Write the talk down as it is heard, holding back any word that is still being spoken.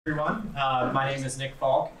Everyone, my name is Nick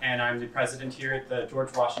Falk, and I'm the president here at the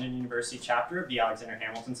George Washington University chapter of the Alexander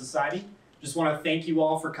Hamilton Society. Just want to thank you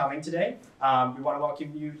all for coming today. We want to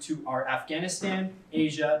welcome you to our Afghanistan,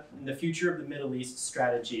 Asia, and the Future of the Middle East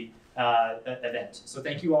strategy event. So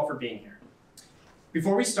thank you all for being here.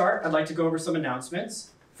 Before we start, I'd like to go over some announcements.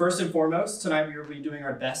 First and foremost, tonight we will be doing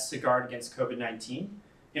our best to guard against COVID-19.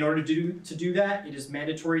 In order to do that, it is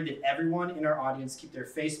mandatory that everyone in our audience keep their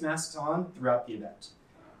face masks on throughout the event.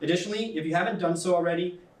 Additionally, if you haven't done so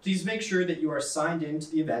already, please make sure that you are signed in to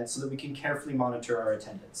the event so that we can carefully monitor our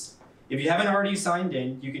attendance. If you haven't already signed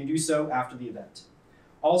in, you can do so after the event.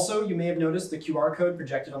 Also, you may have noticed the QR code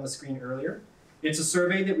projected on the screen earlier. It's a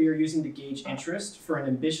survey that we are using to gauge interest for an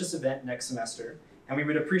ambitious event next semester, and we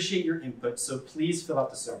would appreciate your input, so please fill out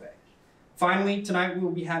the survey. Finally, tonight we will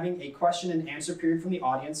be having a question and answer period from the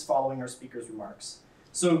audience following our speakers' remarks.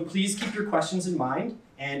 So please keep your questions in mind,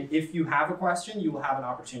 and if you have a question, you will have an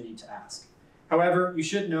opportunity to ask. However, you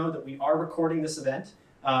should know that we are recording this event,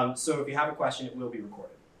 so if you have a question, it will be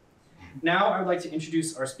recorded. Now I would like to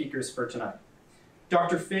introduce our speakers for tonight.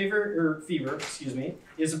 Dr. Feaver,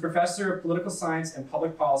 is a professor of political science and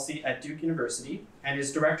public policy at Duke University and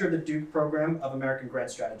is director of the Duke Program of American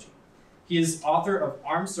Grant Strategy. He is author of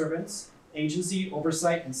Armed Servants, Agency,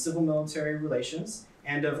 Oversight, and Civil Military Relations,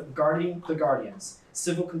 and of Guarding the Guardians,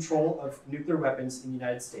 Civil Control of Nuclear Weapons in the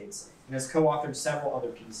United States, and has co-authored several other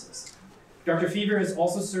pieces. Dr. Feaver has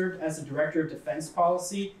also served as the Director of Defense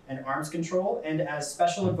Policy and Arms Control and as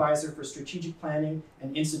Special Advisor for Strategic Planning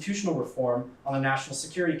and Institutional Reform on the National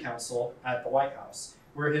Security Council at the White House,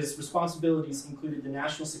 where his responsibilities included the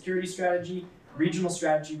National Security Strategy, regional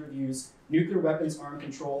strategy reviews, nuclear weapons arm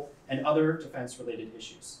control, and other defense-related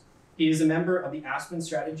issues. He is a member of the Aspen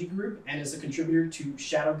Strategy Group and is a contributor to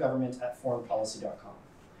Shadow Government at foreignpolicy.com.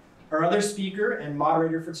 Our other speaker and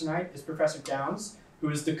moderator for tonight is Professor Downes, who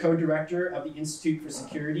is the co-director of the Institute for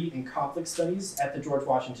Security and Conflict Studies at the George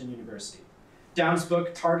Washington University. Downes'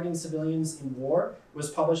 book, Targeting Civilians in War, was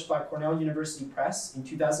published by Cornell University Press in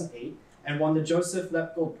 2008 and won the Joseph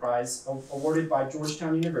Lepgold Prize awarded by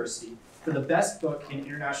Georgetown University for the best book in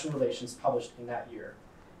international relations published in that year.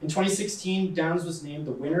 In 2016, Downes was named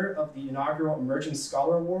the winner of the inaugural Emerging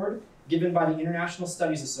Scholar Award given by the International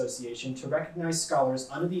Studies Association to recognize scholars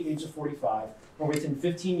under the age of 45 or within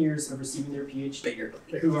 15 years of receiving their PhD,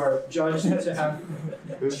 who are judged to have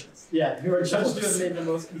made the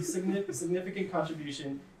most significant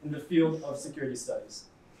contribution in the field of security studies.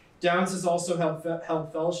 Downes has also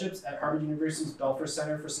held fellowships at Harvard University's Belfer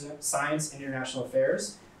Center for Science and International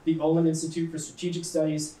Affairs, the Olin Institute for Strategic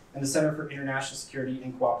Studies, and the Center for International Security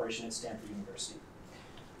and Cooperation at Stanford University.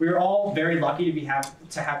 We are all very lucky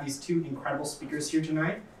to have these two incredible speakers here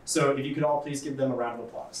tonight, so if you could all please give them a round of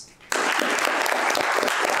applause.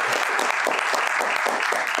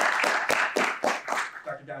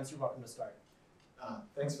 Dr. Downes, you're welcome to start.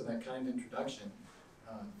 Thanks for that kind introduction.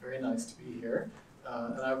 Very nice to be here.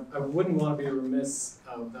 And I wouldn't want to be remiss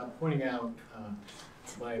without pointing out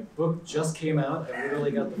my book just came out. I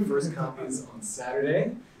literally got the first copies on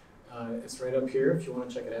Saturday. It's right up here if you want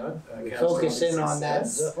to check it out. Focus in on that.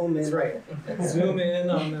 Zoom in. That's right. Zoom in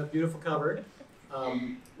on that beautiful cover.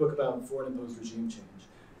 Book about foreign imposed regime change.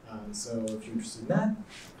 So if you're interested in that,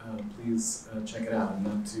 please check it out. I'm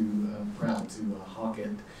not too proud to hawk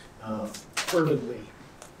it fervently.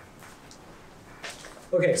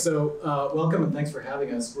 Okay, so welcome and thanks for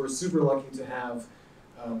having us. We're super lucky to have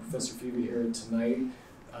Professor Feaver here tonight.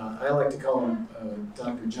 I like to call him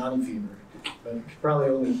Dr. Johnny Fever, but probably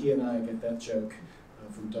only he and I get that joke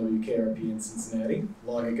from WKRP in Cincinnati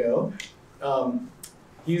long ago.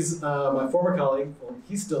 He's my former colleague. Well,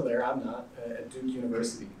 he's still there. I'm not at Duke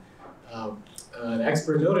University. An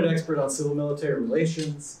noted expert on civil-military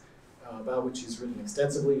relations, about which he's written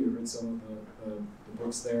extensively. You heard some of the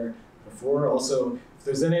books there before. Also, if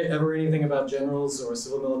there's ever anything about generals or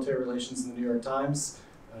civil-military relations in the New York Times,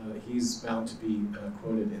 he's bound to be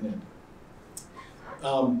quoted in it.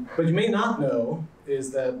 What you may not know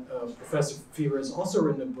is that Professor Feaver has also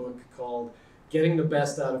written a book called Getting the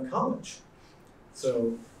Best Out of College.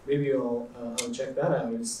 So maybe you'll check that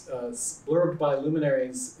out. It's blurbed by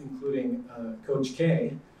luminaries, including Coach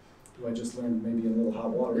K, who I just learned maybe in a little hot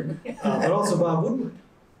water, but also Bob Woodward.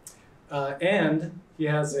 And he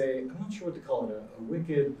has I'm not sure what to call it, a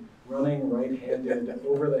wicked running right-handed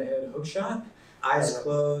over-the-head hook shot. Eyes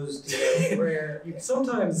closed, prayer.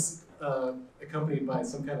 Sometimes accompanied by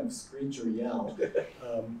some kind of screech or yell.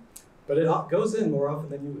 But it goes in more often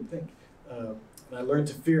than you would think. And I learned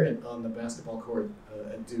to fear it on the basketball court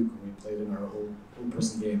at Duke when we played in our old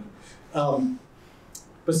person game.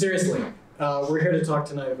 But seriously, we're here to talk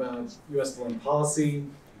tonight about U.S. foreign policy,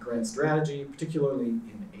 grand strategy, particularly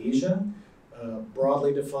in Asia,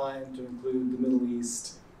 broadly defined to include the Middle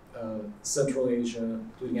East, Central Asia,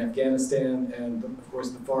 including Afghanistan, and of course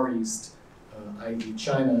the Far East, i.e.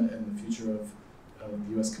 China, and the future of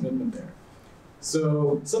the US commitment there.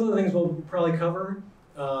 So some of the things we'll probably cover,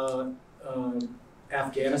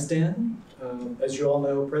 Afghanistan. As you all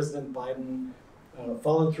know, President Biden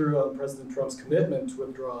followed through on President Trump's commitment to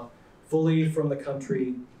withdraw fully from the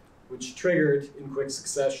country, which triggered in quick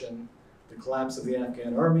succession the collapse of the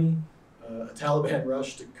Afghan army, a Taliban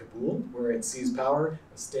rush to Kabul, where it seized power,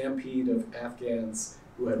 a stampede of Afghans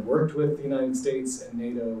who had worked with the United States and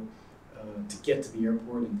NATO to get to the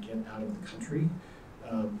airport and get out of the country,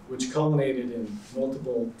 which culminated in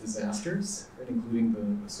multiple disasters, right, including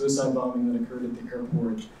the suicide bombing that occurred at the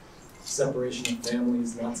airport, separation of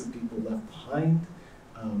families, lots of people left behind,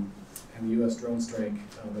 and the US drone strike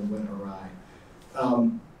that went awry.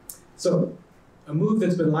 So, a move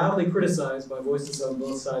that's been loudly criticized by voices on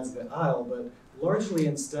both sides of the aisle, but largely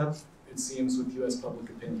in step, it seems, with US public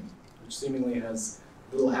opinion, which seemingly has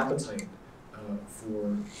little appetite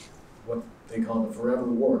for what they call the forever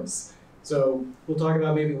wars. So we'll talk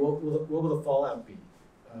about maybe what will the fallout be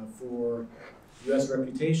for US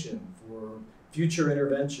reputation, for future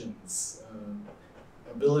interventions,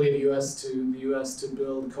 ability of the US to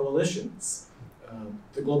build coalitions,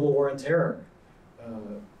 the global war on terror,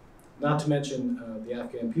 not to mention the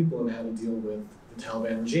Afghan people and how to deal with the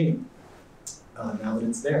Taliban regime now that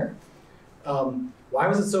it's there. Why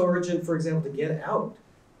was it so urgent, for example, to get out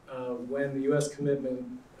when the US commitment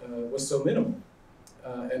was so minimal?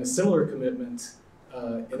 And a similar commitment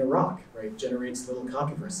in Iraq, right, generates little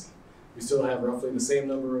controversy. We still have roughly the same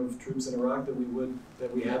number of troops in Iraq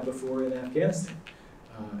that we had before in Afghanistan,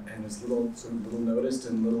 and it's little noticed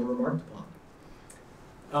and little remarked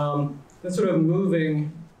upon. Then sort of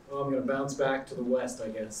moving, well, I'm going to bounce back to the West, I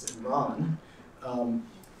guess, Iran.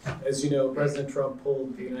 As you know, President Trump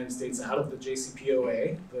pulled the United States out of the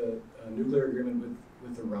JCPOA, the nuclear agreement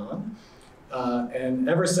with Iran. And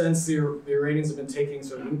ever since, the Iranians have been taking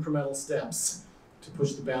sort of incremental steps to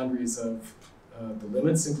push the boundaries of the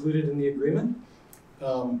limits included in the agreement.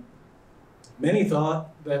 Many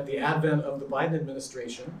thought that the advent of the Biden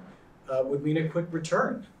administration would mean a quick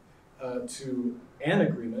return to an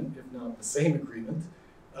agreement, if not the same agreement,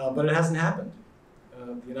 but it hasn't happened.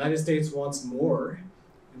 The United States wants more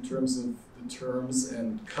in terms of the terms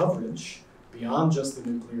and coverage beyond just the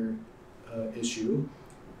nuclear issue.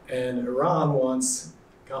 And Iran wants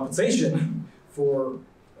compensation for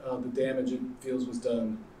the damage it feels was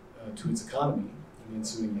done to its economy in the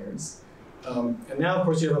ensuing years. And now, of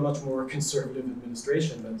course, you have a much more conservative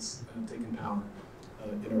administration that's taken power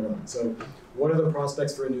in Iran. So what are the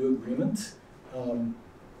prospects for a new agreement?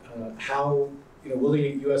 How will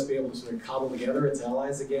the U.S. be able to sort of cobble together its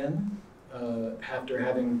allies again after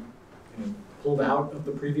having pulled out of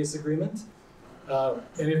the previous agreement? And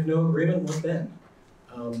if no agreement, what then?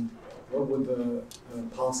 What would the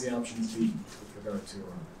policy options be with regard to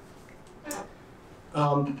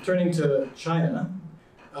Iran? Turning to China,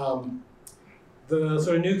 the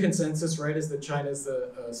sort of new consensus, right, is that China is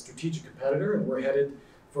a strategic competitor, and we're headed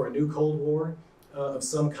for a new Cold War of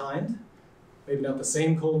some kind. Maybe not the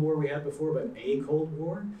same Cold War we had before, but a Cold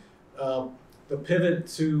War. The pivot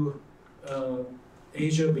to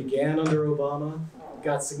Asia began under Obama,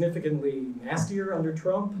 got significantly nastier under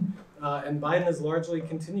Trump, and Biden has largely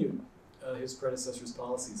continued his predecessor's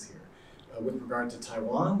policies here with regard to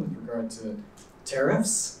Taiwan, with regard to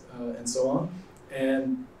tariffs, and so on,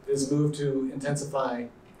 and his move to intensify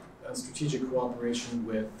strategic cooperation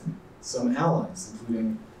with some allies,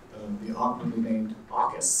 including the awkwardly named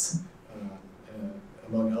AUKUS,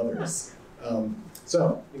 among others.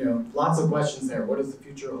 So, lots of questions there. What does the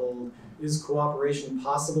future hold? Is cooperation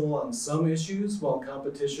possible on some issues while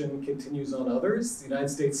competition continues on others? The United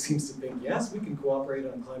States seems to think, yes, we can cooperate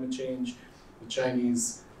on climate change. The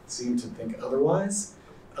Chinese seem to think otherwise.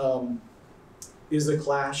 Is a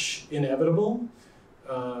clash inevitable?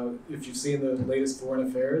 If you've seen the latest Foreign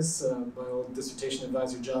Affairs, my old dissertation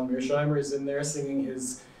advisor John Mearsheimer is in there singing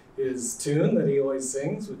his tune that he always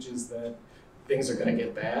sings, which is that things are going to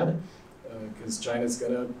get bad because China's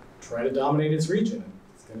going to try to dominate its region.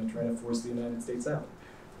 It's going to try to force the United States out.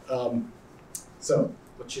 So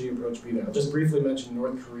what should the approach be there? I'll just briefly mention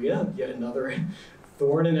North Korea, yet another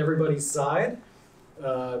thorn in everybody's side.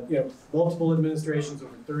 Multiple administrations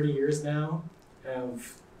over 30 years now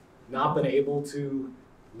have not been able to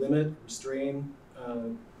limit, restrain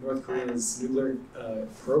North Korea's nuclear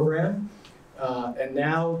program. And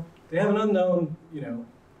now they have an unknown,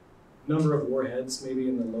 number of warheads, maybe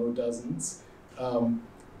in the low dozens.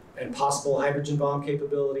 and possible hydrogen bomb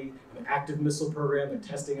capability, an active missile program. They're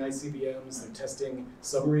testing ICBMs, they're testing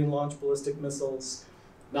submarine-launched ballistic missiles,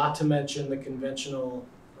 not to mention the conventional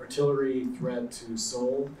artillery threat to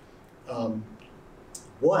Seoul.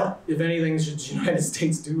 What, if anything, should the United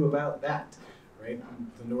States do about that, right?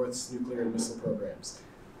 The North's nuclear and missile programs.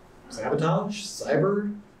 Sabotage,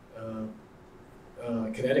 cyber,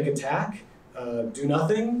 kinetic attack, do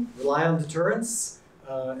nothing, rely on deterrence,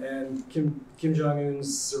 and Kim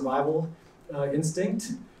Jong-un's survival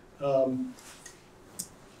instinct.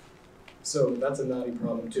 So that's a knotty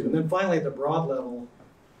problem too. And then finally, at the broad level,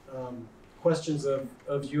 questions of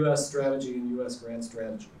U.S. strategy and U.S. grand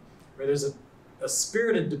strategy. Right? There's a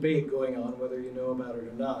spirited debate going on, whether you know about it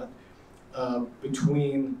or not,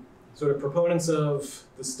 between sort of proponents of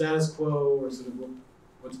the status quo, or sort of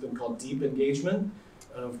what's been called deep engagement,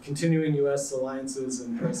 of continuing U.S. alliances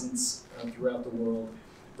and presence throughout the world,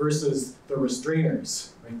 versus the restrainers,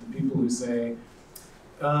 right? The people who say,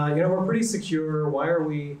 we're pretty secure. Why are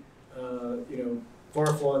we,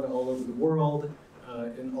 far-flung all over the world,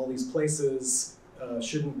 in all these places?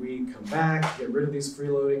 Shouldn't we come back, get rid of these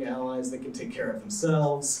freeloading allies? They can take care of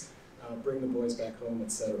themselves, bring the boys back home,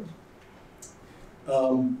 etc.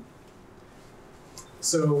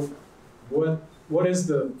 So, what is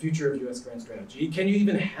the future of U.S. grand strategy? Can you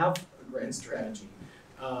even have a grand strategy?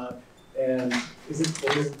 And is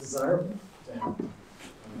it desirable to have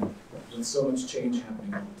with so much change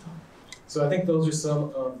happening all the time? So I think those are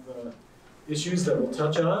some of the issues that we'll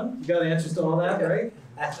touch on. You got answers to all that, right?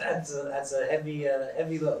 That's a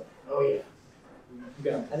heavy load. Oh yeah. You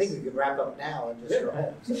got I think we could wrap up now and just go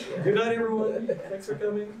home. So, yeah. Good night, everyone. Thanks for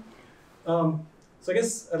coming. So I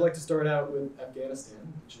guess I'd like to start out with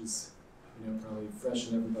Afghanistan, which is probably fresh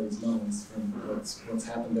in everybody's minds from what's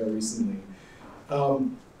happened there recently.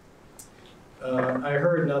 I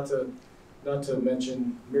heard, not to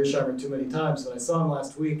mention Mearsheimer too many times, but I saw him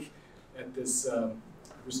last week at this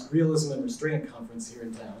Realism and Restraint conference here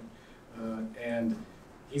in town, and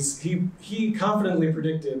he confidently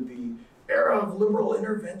predicted the era of liberal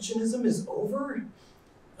interventionism is over.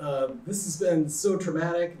 This has been so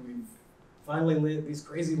traumatic. We've finally these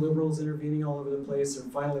crazy liberals intervening all over the place are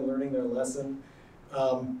finally learning their lesson.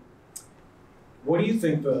 What do you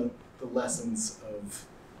think the lessons of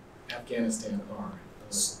Afghanistan are,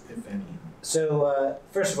 if any? So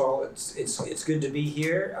first of all, it's good to be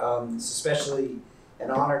here. It's especially an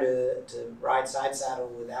honor to ride side saddle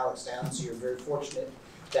with Alex Downes. You're very fortunate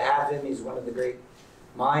to have him. He's one of the great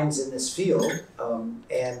minds in this field,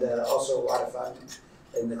 and also a lot of fun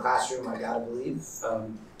in the classroom, I gotta believe.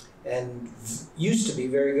 And used to be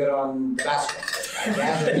very good on the basketball. I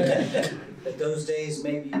gather that those days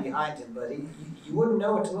may be behind him, but you wouldn't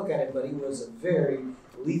know it to look at him, but he was a very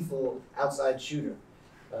lethal outside shooter.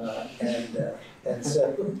 And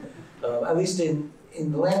so, at least in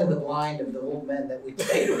the land of the blind of the old men that we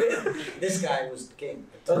played with, this guy was the king.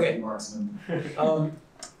 Okay. Marksman.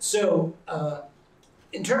 So,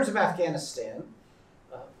 in terms of Afghanistan,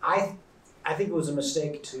 I think it was a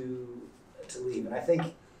mistake to leave, and I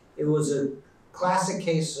think it was a classic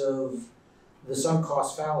case of the sunk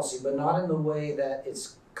cost fallacy, but not in the way that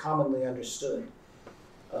it's commonly understood.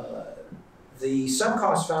 The sunk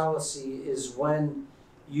cost fallacy is when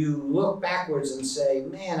you look backwards and say,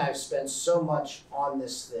 man, I've spent so much on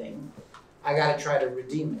this thing, I got to try to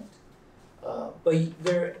redeem it. But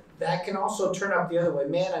that can also turn out the other way.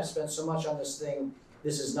 Man, I've spent so much on this thing,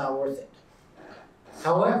 this is not worth it.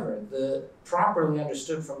 However, the properly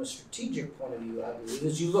understood from a strategic point of view, I believe,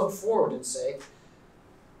 is you look forward and say,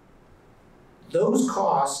 those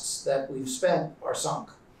costs that we've spent are sunk.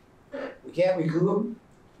 We can't recoup them,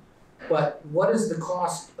 but what is the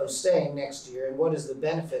cost of staying next year, and what is the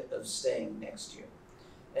benefit of staying next year?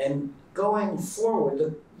 And going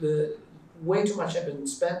forward, the way too much had been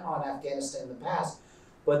spent on Afghanistan in the past,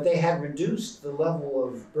 but they had reduced the level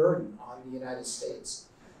of burden on the United States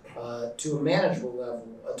to a manageable level,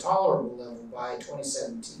 a tolerable level by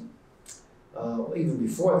 2017, even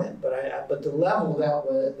before then. But the level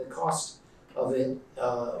that the cost of it,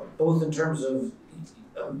 both in terms of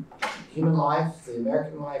human life, the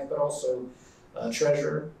American life, but also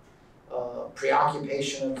treasure,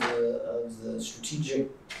 preoccupation of the strategic,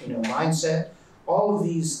 mindset. All of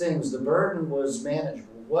these things, the burden was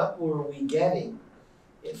manageable. What were we getting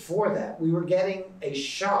for that? We were getting a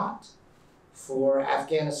shot for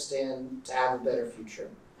Afghanistan to have a better future.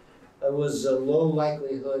 It was a low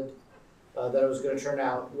likelihood that it was going to turn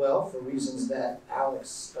out well for reasons that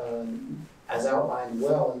Alex has outlined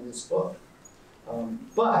well in this book.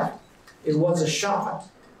 But it was a shot,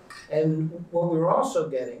 and what we were also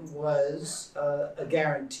getting was a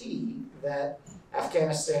guarantee that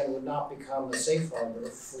Afghanistan would not become a safe harbor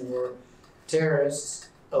for terrorists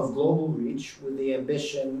of global reach with the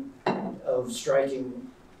ambition of striking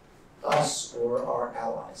us or our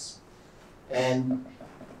allies. And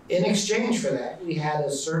in exchange for that, we had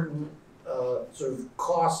a certain sort of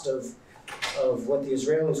cost of what the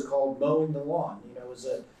Israelis called mowing the lawn. You know, it was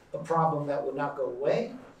a problem that would not go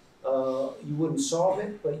away. You wouldn't solve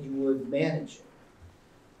it, but you would manage it.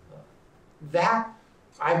 That,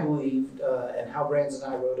 I believed, and Hal Brands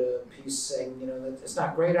and I wrote a piece saying, you know, that it's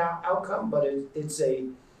not a great outcome, but it's a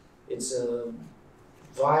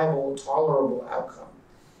viable, tolerable outcome.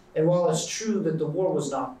 And while it's true that the war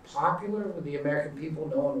was not popular with the American people,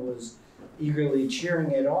 no one was eagerly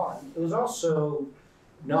cheering it on, it was also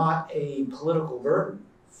not a political burden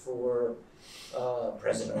for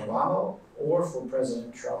President Obama or for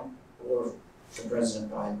President Trump or for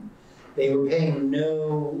President Biden. They were paying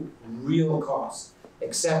no real cost,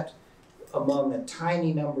 except among a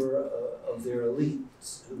tiny number of their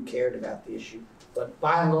elites who cared about the issue. But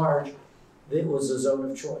by and large, it was a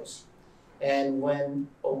zone of choice. And when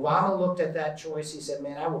Obama looked at that choice, he said,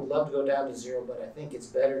 man, I would love to go down to 0, but I think it's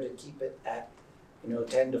better to keep it at,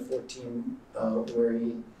 10 to 14, where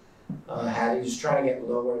he had. He was trying to get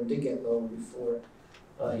lower and did get lower before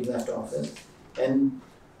he left office. And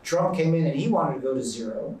Trump came in and he wanted to go to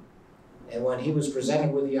 0. And when he was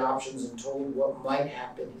presented with the options and told what might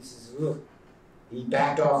happen, he says, look, he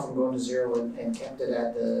backed off from going to 0 and kept it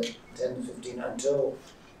at the 10 to 15 until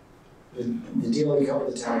the deal had come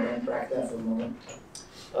with the Taliban. Back that for a moment.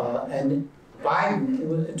 And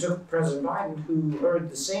Biden, it took President Biden, who heard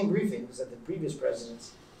the same briefings that the previous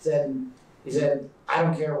presidents said, he said, I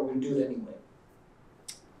don't care, we're going to do it anyway.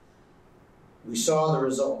 We saw the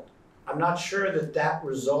result. I'm not sure that that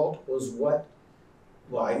result was what,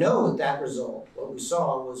 well, I know that result, what we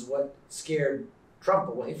saw was what scared Trump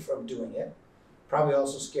away from doing it, probably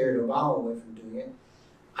also scared Obama away from doing it.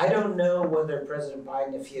 I don't know whether President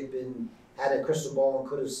Biden, if he had a crystal ball and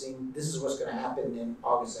could have seen this is what's going to happen in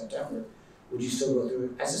August, September, would you still go through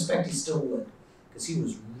it? I suspect he still would, because he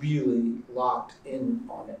was really locked in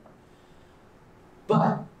on it.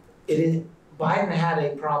 But Biden had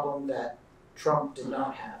a problem that Trump did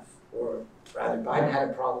not have, or rather, Biden had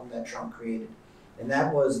a problem that Trump created, and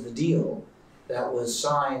that was the deal that was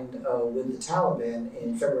signed with the Taliban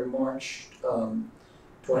in February, March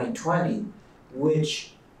 2020,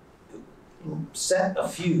 which set a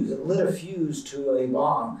fuse, it lit a fuse to a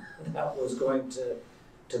bomb that was going to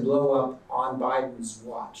blow up on Biden's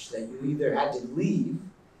watch, that you either had to leave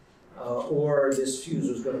or this fuse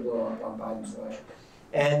was going to blow up on Biden's watch.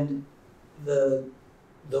 And the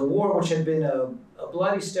war, which had been a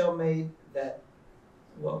bloody stalemate, that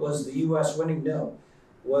what was the U.S. winning? No.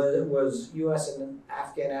 Was U.S. and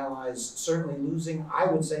Afghan allies certainly losing? I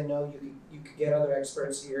would say no. You could get other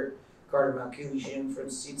experts here, Carter Malkielian, for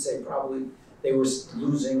instance, he'd say probably they were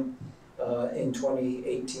losing in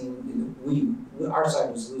 2018. Our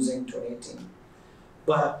side was losing in 2018.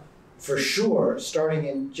 But for sure, starting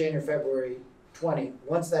in January, February 20,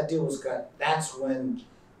 once that deal was cut, that's when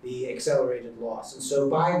the accelerated loss. And so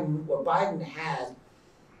what Biden had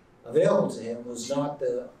available to him was not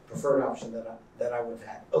the preferred option that I would have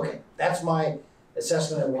had. Okay, that's my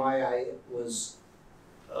assessment and why I was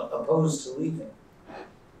opposed to leaving.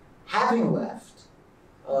 Having left,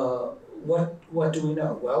 what do we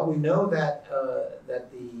know? Well, we know that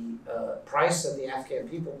that the price that the Afghan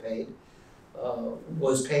people paid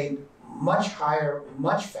was paid much higher,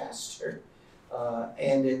 much faster,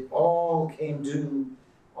 and it all came due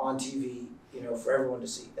on TV, for everyone to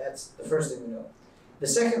see. That's the first thing we know. The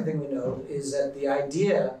second thing we know is that the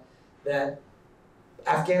idea that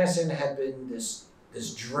Afghanistan had been this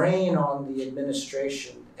drain on the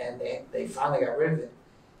administration and they finally got rid of it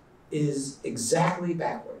is exactly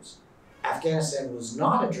backwards. Afghanistan was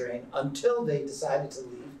not a drain until they decided to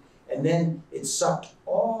leave, and then it sucked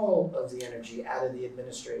all of the energy out of the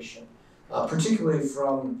administration, particularly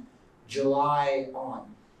from July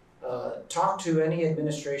on. Talk to any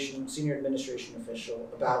senior administration official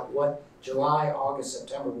about what July, August,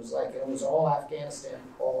 September was like, and it was all Afghanistan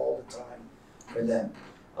all the time for them.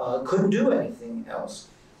 Couldn't do anything else.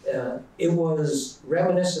 It was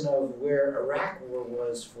reminiscent of where Iraq war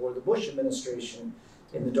was for the Bush administration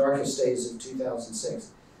in the darkest days of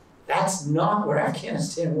 2006. That's not where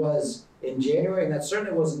Afghanistan was in January, and that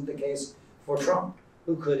certainly wasn't the case for Trump,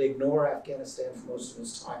 who could ignore Afghanistan for most of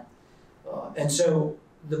his time. And so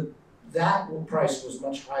that price was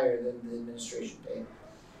much higher than the administration paid.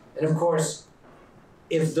 And of course,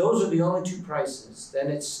 if those are the only two prices,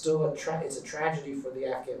 then it's still it's a tragedy for the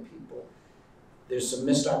Afghan people. there's some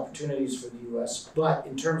missed opportunities for the U.S. But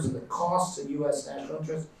in terms of the cost to U.S. national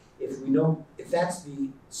interest, if that's the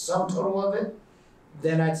sum total of it,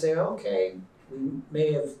 then I'd say, okay, we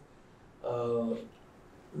may have,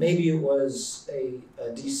 maybe it was a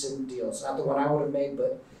decent deal. It's not the one I would have made,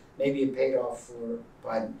 but maybe it paid off for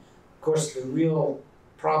Biden. Of course, the real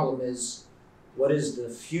problem is, what is the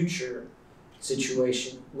future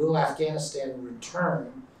situation? Will Afghanistan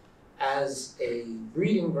return as a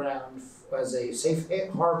breeding ground, as a safe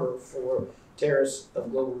harbor for terrorists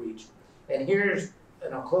of global reach?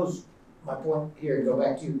 And I'll close my point here and go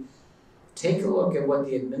back to you. Take a look at what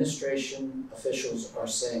the administration officials are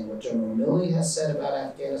saying, what General Milley has said about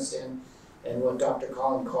Afghanistan, and what Dr.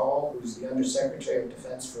 Colin Kahl, who's the Undersecretary of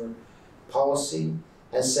Defense for Policy,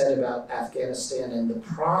 has said about Afghanistan and the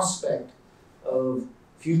prospect of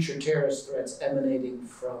future terrorist threats emanating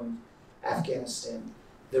from Afghanistan.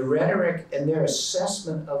 The rhetoric and their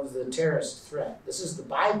assessment of the terrorist threat, this is the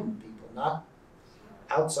Biden people, not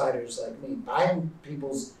outsiders like me. Biden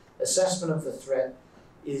people's assessment of the threat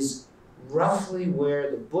is roughly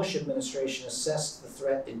where the Bush administration assessed the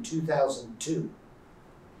threat in 2002.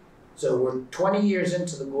 So we're 20 years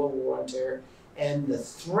into the global war on terror, and the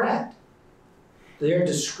threat, their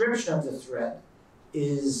description of the threat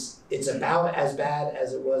it's about as bad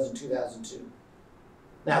as it was in 2002.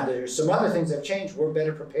 Now, there's some other things that have changed. We're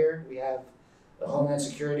better prepared. We have homeland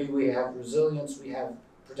security, we have resilience, we have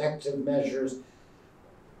protective measures,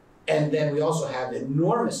 and then we also have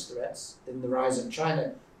enormous threats in the rise of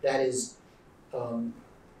China that is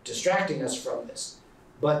distracting us from this.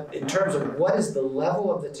 But in terms of what is the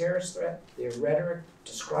level of the terrorist threat, their rhetoric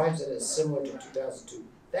describes it as similar to 2002.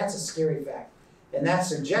 That's a scary fact. And that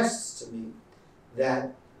suggests to me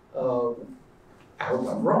that, I hope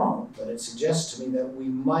I'm wrong, but it suggests to me that we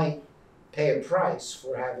might pay a price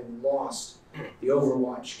for having lost the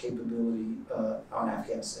overwatch capability on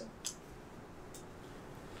Afghanistan.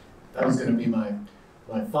 That was going to be my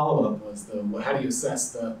follow-up, was how do you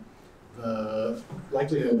assess the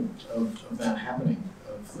likelihood of that happening,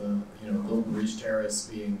 of the global reach terrorists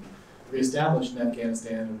being reestablished in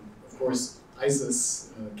Afghanistan? And of course,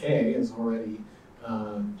 ISIS-K has already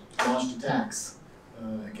launched attacks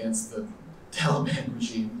against the Taliban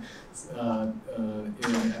regime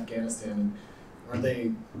in Afghanistan. And are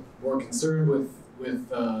they more concerned with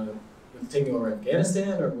taking over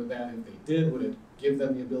Afghanistan, or would that, if they did, would it give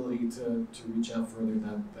them the ability to reach out further?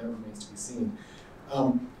 That remains to be seen.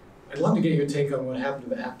 I'd love to get your take on what happened to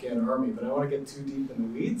the Afghan army, but I don't want to get too deep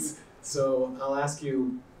in the weeds. So I'll ask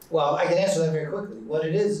you. Well, I can answer that very quickly. What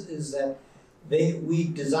it is that we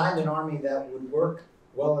designed an army that would work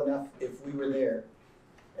well enough if we were there.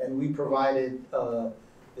 And we provided the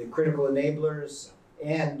critical enablers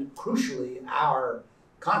and, crucially, our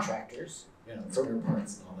contractors. Yeah, spare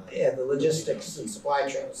parts and all that. Yeah, the logistics and supply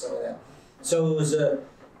chain and some of that. So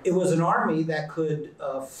it was an army that could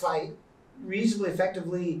fight reasonably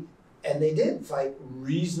effectively, and they did fight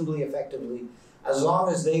reasonably effectively, as long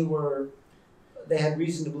as they had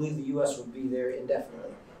reason to believe the U.S. would be there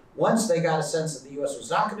indefinitely. Once they got a sense that the U.S. was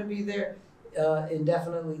not going to be there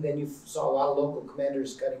indefinitely, then you saw a lot of local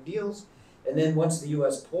commanders cutting deals, and then once the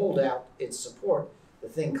U.S. pulled out its support, the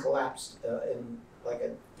thing collapsed in like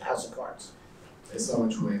a house of cards. They saw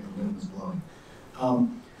which way the wind was blowing.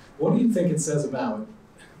 What do you think it says about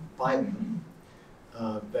Biden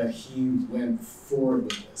that he went forward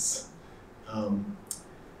with this?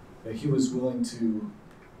 That he was willing to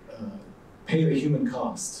pay the human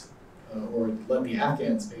cost, or let the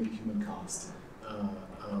Afghans pay the human cost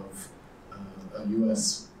of a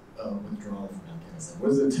U.S. Withdrawal from Afghanistan. What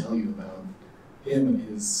does it tell you about him and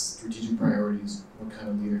his strategic priorities? What kind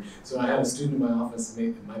of leader? So I had a student in my office,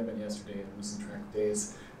 it might have been yesterday, I'm losing track of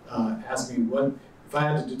days, asked me, what if I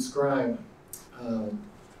had to describe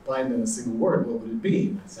Biden in a single word, what would it be?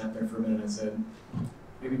 And I sat there for a minute and I said,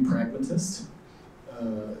 maybe pragmatist,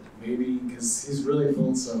 maybe, because he's really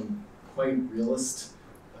pulled some quite realist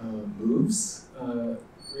moves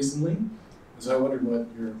recently. So I wondered what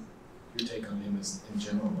your take on him in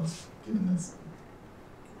general was, given this.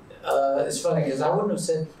 It's funny, because I wouldn't have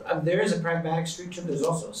said, there is a pragmatic streak to him, there's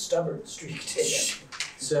also a stubborn streak to him.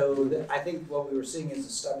 So I think what we were seeing is a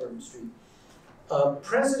stubborn streak.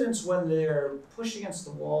 Presidents, when they're pushed against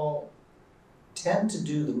the wall, tend to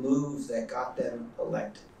do the moves that got them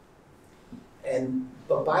elected.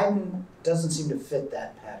 But Biden doesn't seem to fit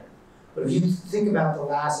that pattern. But if you think about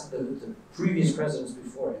the previous presidents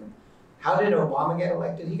before him, how did Obama get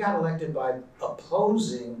elected? He got elected by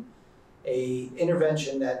opposing a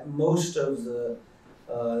intervention that most of the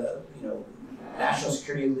national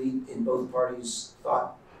security elite in both parties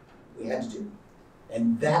thought we had to do.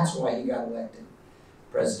 And that's why he got elected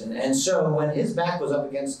president. And so when his back was up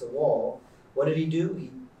against the wall, what did he do?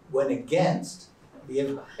 He went against the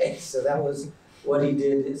advice. So that was what he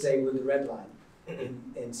did, say, with the Red Line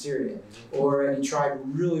in Syria. Or he tried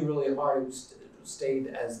really, really hard. He stayed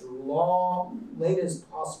as late as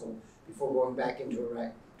possible before going back into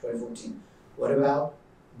Iraq 2014. What about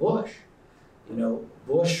Bush? You know,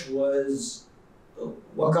 Bush was,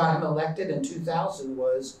 what got him elected in 2000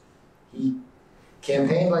 was he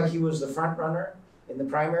campaigned like he was the front runner in the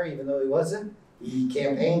primary, even though he wasn't. He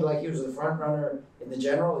campaigned like he was the front runner in the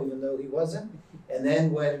general, even though he wasn't. And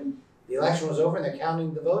then when the election was over and they're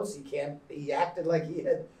counting the votes, he acted like he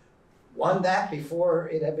had won that before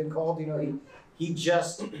it had been called. You know, he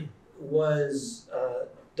just was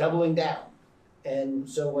doubling down. And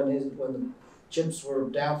so when the chips were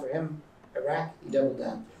down for him, Iraq, he doubled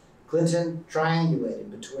down. Clinton triangulated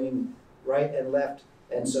between right and left.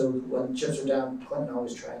 And so when chips are down, Clinton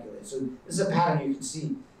always triangulated. So this is a pattern you can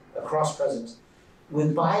see across presidents.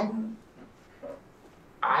 With Biden,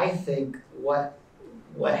 I think what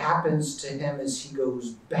happens to him is he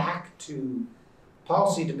goes back to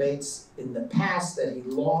policy debates in the past that he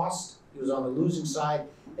lost. He was on the losing side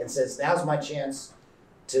and says, now's my chance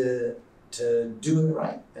to do it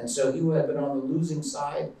right. And so he would have been on the losing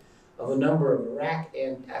side of a number of Iraq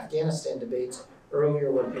and Afghanistan debates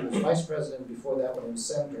earlier when he was vice president, before that when he was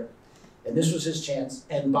senator. And this was his chance.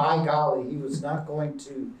 And by golly, he was not going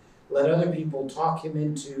to let other people talk him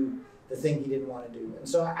into the thing he didn't want to do. And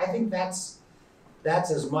so I think that's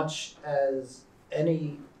as much as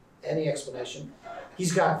any explanation.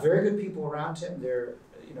 He's got very good people around him. They're,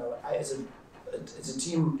 you know, it's a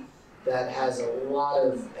team that has a lot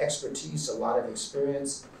of expertise, a lot of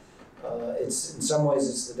experience. It's in some ways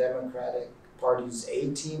it's the Democratic Party's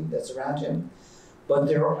A team that's around him, but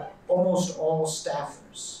they're almost all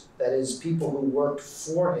staffers. That is, people who worked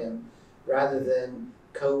for him rather than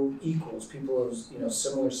co-equals, people of, you know,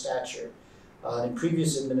 similar stature. In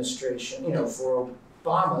previous administration, you know, for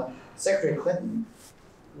Obama, Secretary Clinton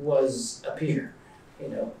was a peer. You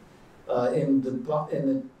know, in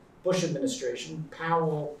the Bush administration,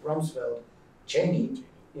 Powell, Rumsfeld, Cheney,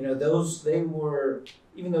 you know, they were,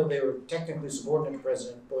 even though they were technically subordinate to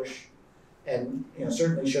President Bush, and, you know,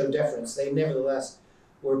 certainly showed deference, they nevertheless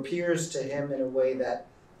were peers to him in a way that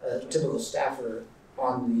a typical staffer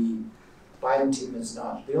on the Biden team is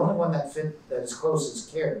not. The only one that is close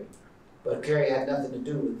is Kerry, but Kerry had nothing to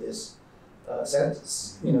do with this.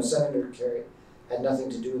 Senator Kerry had nothing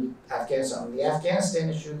to do with Afghanistan. The Afghanistan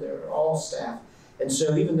issue, they're all staff. And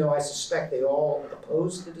so even though I suspect they all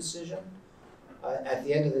opposed the decision, at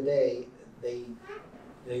the end of the day,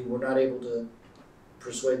 they were not able to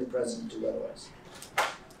persuade the president to do otherwise.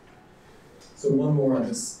 So one more on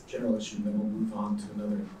this general issue, and then we'll move on to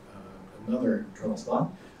another trouble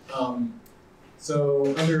spot. So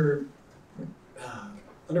under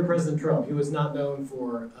President Trump, he was not known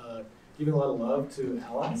for giving a lot of love to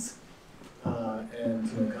allies, and,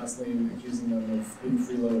 you know, constantly accusing them of being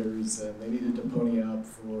freeloaders, and they needed to pony up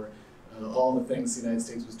for all the things the United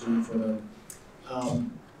States was doing for them.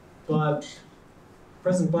 But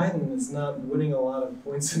President Biden is not winning a lot of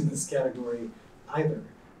points in this category either.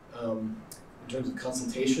 In terms of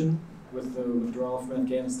consultation with the withdrawal from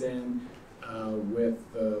Afghanistan, with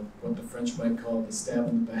what the French might call the stab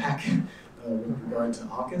in the back with regard to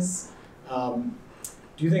AUKUS.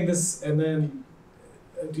 Do you think this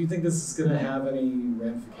is going to have any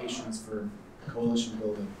ramifications for coalition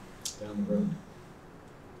building down the road?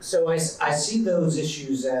 So I see those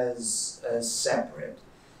issues as separate.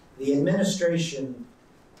 The administration,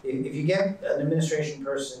 if you get an administration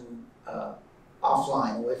person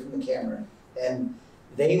offline, away from the camera, and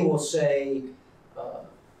they will say,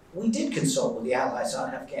 we did consult with the allies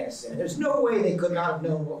on Afghanistan. There's no way they could not have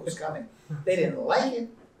known what was coming. They didn't like it.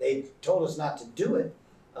 They told us not to do it.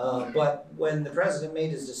 But when the president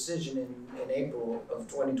made his decision in April of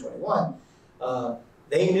 2021,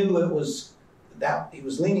 they knew it was that he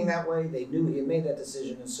was leaning that way. They knew he had made that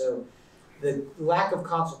decision. And so the lack of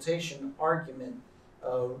consultation argument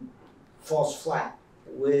falls flat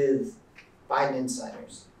with Biden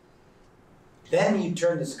insiders. Then you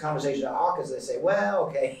turn this conversation to AUKUS, they say, well,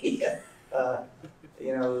 okay,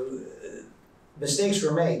 you know, mistakes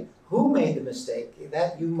were made. Who made the mistake?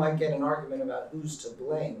 That you might get an argument about who's to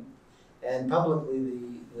blame. And publicly,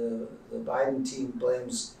 the Biden team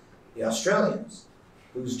blames the Australians,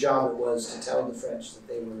 whose job it was to tell the French that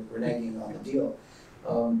they were reneging on the deal.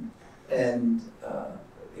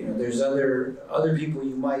 You know, there's other people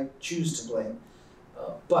you might choose to blame,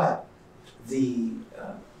 but the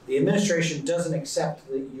administration doesn't accept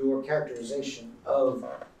your characterization of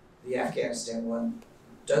the Afghanistan one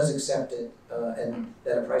does accept it, and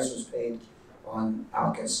that a price was paid on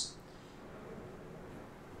AUKUS.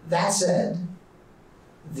 That said,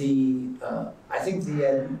 I think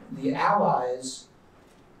the allies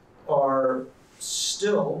are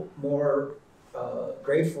still more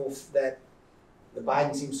grateful that the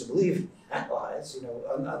Biden seems to believe in allies,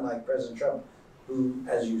 unlike President Trump, who,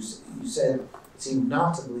 as you said, seemed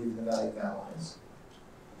not to believe in the value of allies,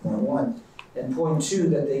 point one. And point two,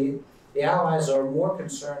 that the allies are more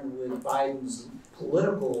concerned with Biden's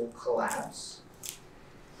political collapse.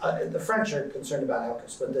 The French are concerned about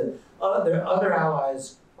AUKUS, but the other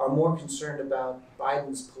allies are more concerned about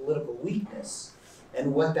Biden's political weakness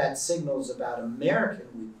and what that signals about American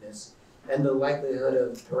weakness and the likelihood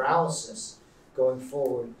of paralysis going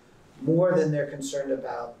forward, more than they're concerned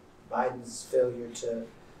about Biden's failure to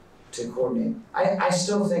coordinate. I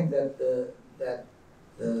still think that the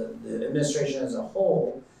administration as a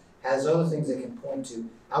whole has other things they can point to.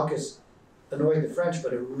 AUKUS annoyed the French,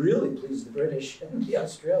 but it really pleased the British and the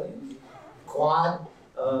Australians. Quad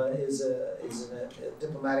is a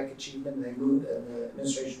diplomatic achievement, and the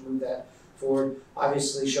administration moved that forward.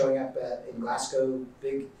 Obviously, showing up in Glasgow,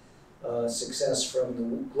 big success from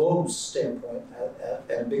the globe's standpoint,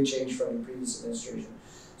 and a big change from the previous administration.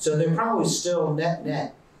 So they're probably still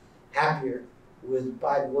net happier with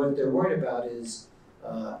Biden. What they're worried about is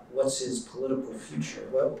what's his political future,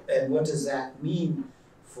 and what does that mean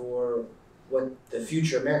for what the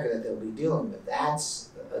future America that they'll be dealing with. That's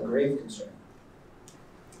a grave concern.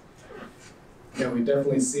 Yeah, we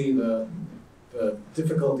definitely see the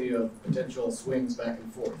difficulty of potential swings back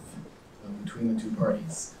and forth between the two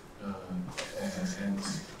parties. And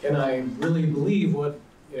can I really believe what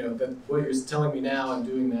what you're telling me now and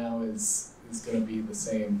doing now is going to be the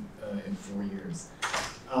same in 4 years?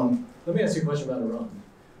 Let me ask you a question about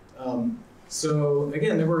Iran. So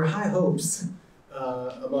again, there were high hopes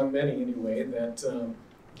among many anyway that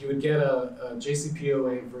you would get a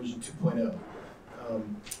JCPOA version 2.0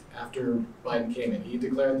 after Biden came in. He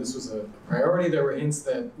declared this was a priority. There were hints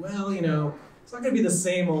that, well, it's not going to be the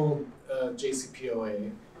same old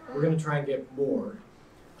JCPOA. We're going to try and get more.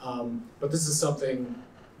 But this is something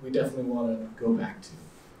we definitely want to go back to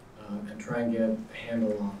and try and get a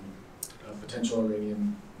handle on potential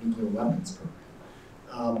Iranian nuclear weapons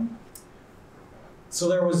program. So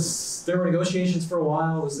there were negotiations for a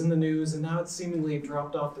while. It was in the news, and now it's seemingly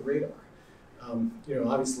dropped off the radar.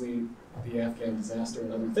 Obviously, the Afghan disaster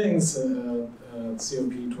and other things,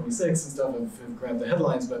 COP26 and stuff have grabbed the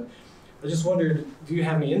headlines. But I just wondered, do you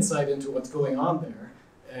have any insight into what's going on there,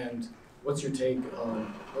 and what's your take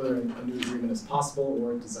on whether a new agreement is possible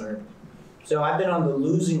or desirable? So I've been on the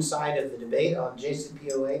losing side of the debate on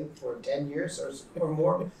JCPOA for 10 years or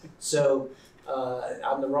more. So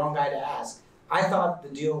I'm the wrong guy to ask. I thought the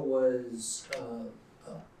deal was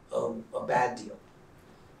a bad deal.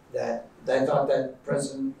 That I thought that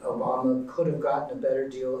President Obama could have gotten a better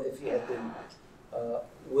deal if he had been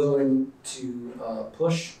willing to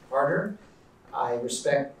push harder. I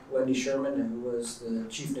respect Wendy Sherman, who was the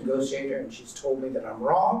chief negotiator, and she's told me that I'm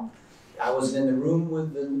wrong. I wasn't in the room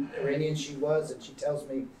with the Iranian, she was, and she tells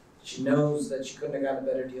me she knows that she couldn't have gotten a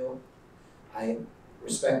better deal. I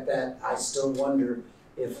respect that. I still wonder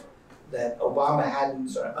if that Obama hadn't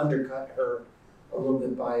sort of undercut her a little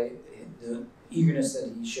bit by the eagerness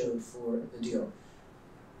that he showed for the deal.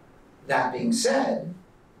 That being said,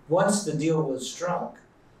 once the deal was struck,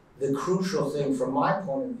 the crucial thing from my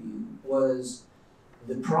point of view was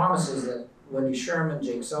the promises that Wendy Sherman,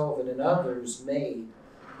 Jake Sullivan, and others made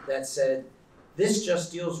that said, this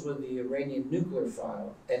just deals with the Iranian nuclear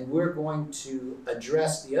file, and we're going to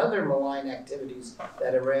address the other malign activities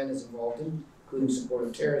that Iran is involved in, including support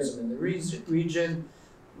of terrorism in the region,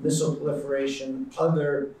 missile proliferation,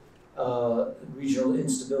 other regional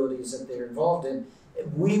instabilities that they're involved in.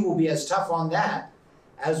 We will be as tough on that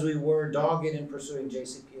as we were dogged in pursuing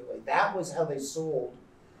JCPOA. That was how they sold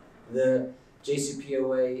the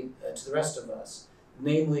JCPOA to the rest of us.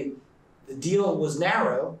 Namely, the deal was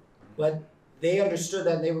narrow, but they understood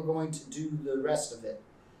that they were going to do the rest of it.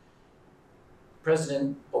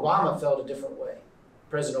 President Obama felt a different way.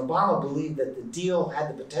 President Obama believed that the deal had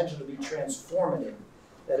the potential to be transformative,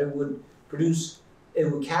 that it would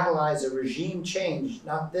catalyze a regime change,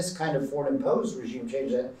 not this kind of foreign-imposed regime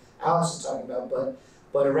change that Alice is talking about,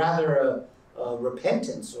 but a rather a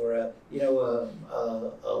repentance or an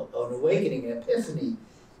awakening, an epiphany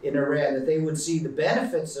in Iran, that they would see the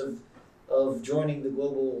benefits of joining the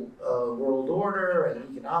global world order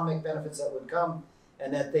and economic benefits that would come,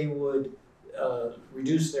 and that they would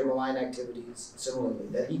reduce their malign activities similarly.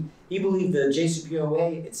 That he believed the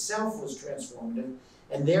JCPOA itself was transformative,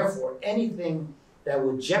 and therefore anything that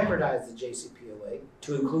would jeopardize the JCPOA,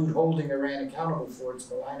 to include holding Iran accountable for its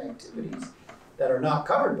malign activities that are not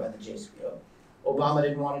covered by the JCPOA, Obama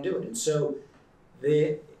didn't want to do it. And so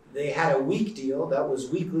they had a weak deal that was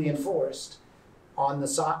weakly enforced on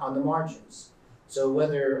the margins. So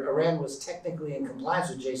whether Iran was technically in compliance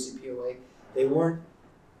with JCPOA, they weren't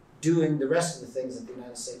doing the rest of the things that the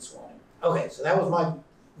United States wanted. Okay, so that was my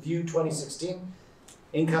view 2016.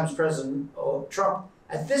 In comes President Trump.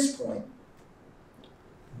 At this point,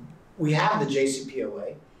 we have the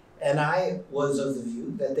JCPOA, and I was of the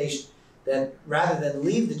view that that rather than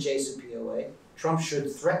leave the JCPOA, Trump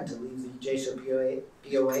should threaten to leave the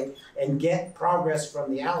JCPOA and get progress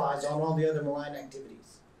from the allies on all the other malign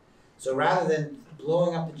activities. So rather than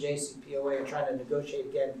blowing up the JCPOA and trying to negotiate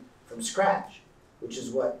again from scratch, which is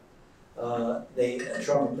what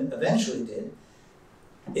Trump eventually did,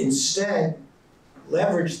 instead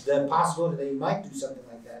leveraged the possibility that he might do something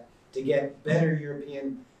like that to get better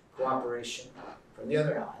European cooperation from the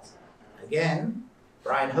other allies. Again,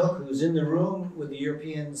 Brian Hook, who's in the room with the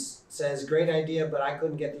Europeans, says, great idea, but I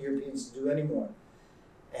couldn't get the Europeans to do any more.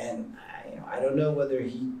 And I don't know whether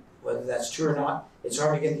that's true or not. It's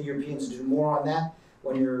hard to get the Europeans to do more on that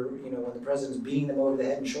when when the president's beating them over the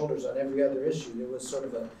head and shoulders on every other issue. There was sort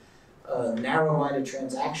of a narrow-minded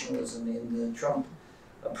transactionalism in the Trump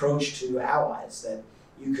approach to allies, that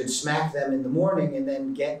you could smack them in the morning and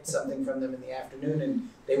then get something from them in the afternoon, and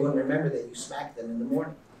they wouldn't remember that you smacked them in the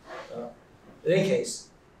morning. In any case,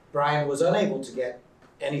 Brian was unable to get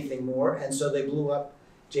anything more, and so they blew up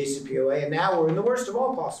JCPOA, and now we're in the worst of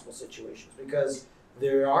all possible situations, because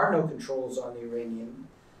there are no controls on the Iranian,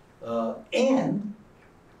 and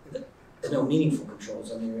no meaningful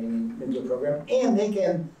controls on the Iranian nuclear program, and they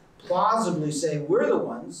can plausibly say we're the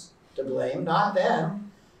ones to blame, not them,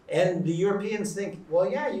 and the Europeans think, well,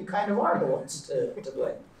 yeah, you kind of are the ones to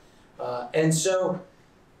blame. So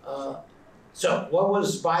what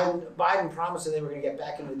was Biden promised that they were going to get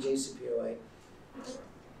back into the JCPOA?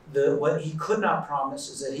 What he could not promise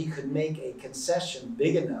is that he could make a concession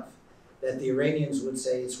big enough that the Iranians would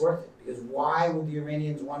say it's worth it. Because why would the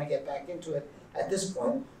Iranians want to get back into it at this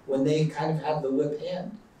point when they kind of have the whip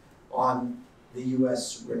hand on the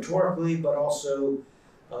U.S. rhetorically, but also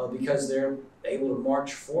because they're able to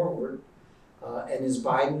march forward? And is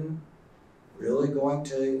Biden really going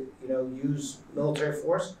to use military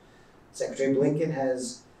force? Secretary Blinken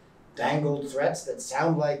has dangled threats that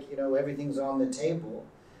sound like everything's on the table,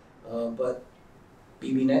 but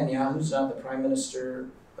Bibi Netanyahu's not the prime minister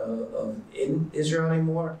in Israel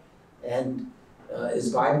anymore, and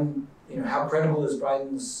is Biden? How credible is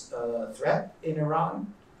Biden's threat in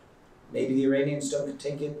Iran? Maybe the Iranians don't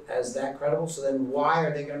take it as that credible. So then, why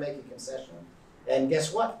are they going to make a concession? And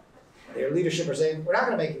guess what? Their leadership are saying we're not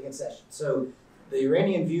going to make a concession. So the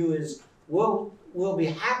Iranian view is we'll be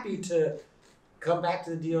happy to come back to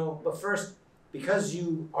the deal, but first, because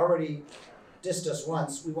you already dissed us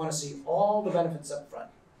once, we want to see all the benefits up front.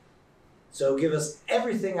 So give us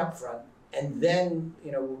everything up front, and then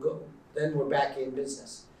we'll go. Then we're back in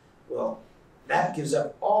business. Well, that gives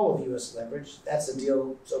up all of U.S. leverage. That's a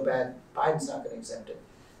deal so bad Biden's not going to accept it.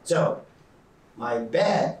 So my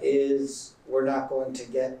bet is we're not going to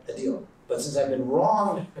get a deal. But since I've been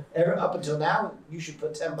wrong up until now, you should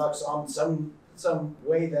put $10 on some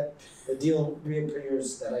way that the deal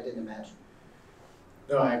reappears that I didn't imagine.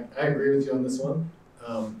 No, I agree with you on this one.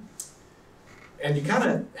 And you kind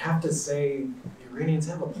of have to say the Iranians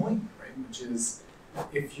have a point, right? Which is,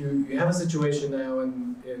 if you have a situation now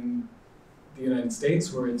in the United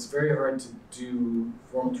States where it's very hard to do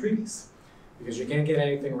formal treaties because you can't get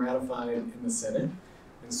anything ratified in the Senate.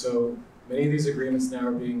 And so many of these agreements now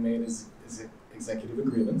are being made as executive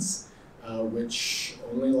agreements, which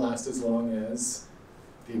only last as long as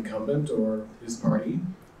the incumbent or his party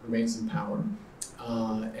remains in power.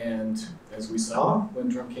 And as we saw,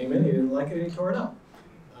 when Trump came in, he didn't like it and he tore it up.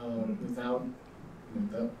 Without,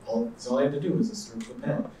 that's all he had to do was a stroke of the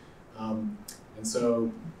pen. And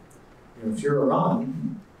so, if you're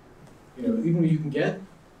Iran, even when you can get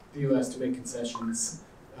the U.S. to make concessions,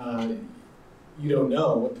 you don't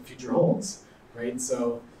know what the future holds, right?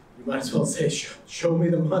 So you might as well say, show me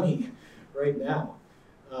the money right now.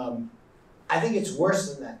 I think it's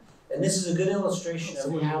worse than that. And this is a good illustration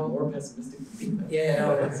of how more pessimistic than me.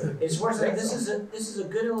 It's worse than that. This is a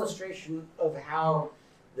good illustration of how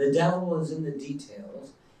the devil is in the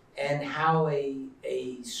details, and how a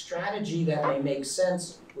strategy that may make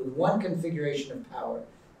sense with one configuration of power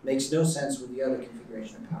makes no sense with the other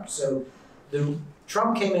configuration of power. So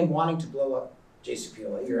Trump came in wanting to blow up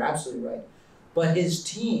JCPOA, you're absolutely right. But his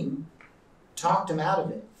team talked him out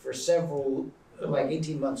of it for several like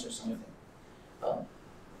 18 months or something.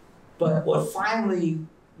 But what finally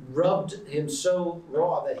rubbed him so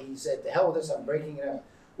raw that he said, "To hell with this, I'm breaking it up,"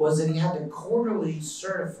 was that he had to quarterly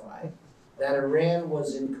certify that Iran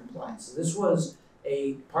was in compliance. So this was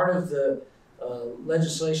a part of the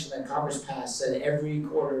legislation that Congress passed, said every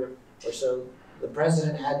quarter or so the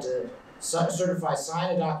president had to certify,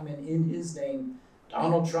 sign a document in his name.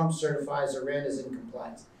 Donald Trump certifies Iran is in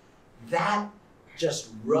compliance. That just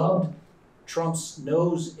rubbed Trump's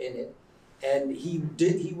nose in it, and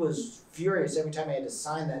he was furious every time he had to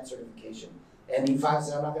sign that certification. And he finally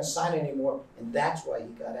said, "I'm not going to sign it anymore," and that's why he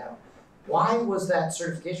got out. Why was that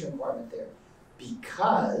certification requirement there?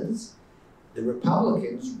 Because the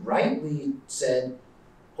Republicans rightly said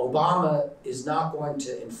Obama is not going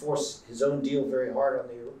to enforce his own deal very hard on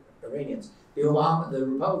the Iranians. The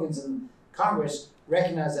Republicans in Congress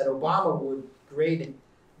recognized that Obama would grade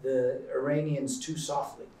the Iranians too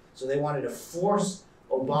softly. So they wanted to force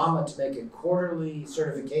Obama to make a quarterly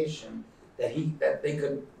certification that they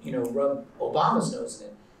could, rub Obama's nose in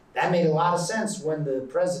it. That made a lot of sense when the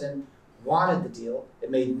president wanted the deal. It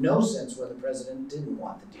made no sense when the president didn't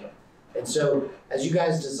want the deal. And so, as you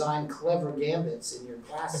guys design clever gambits in your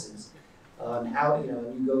classes on how, and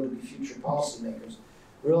you go to be future policymakers,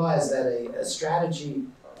 realize that a strategy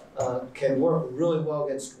can work really well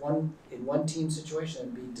against one team situation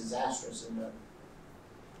and be disastrous in another.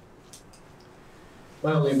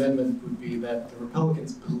 My only amendment would be that the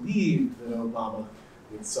Republicans believed that Obama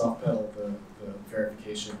would soft pedal the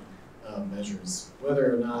verification measures.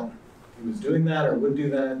 Whether or not he was doing that or would do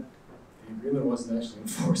that, the agreement wasn't actually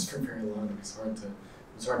enforced for very long. It was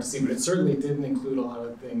hard to see, but it certainly didn't include a lot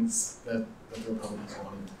of things that the Republicans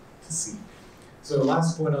wanted to see. So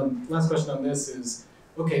last question on this is,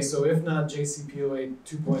 okay, so if not JCPOA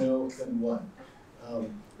 2.0, then what?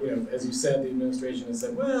 As you said, the administration has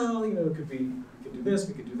said, well, it could be, we could do this,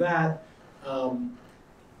 we could do that.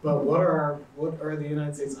 But what are the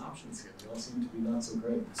United States options here? They all seem to be not so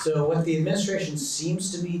great. So what the administration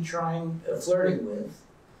seems to be flirting with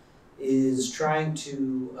is trying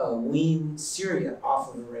to wean Syria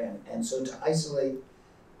off of Iran, and so to isolate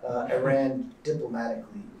Iran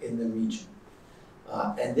diplomatically in the region.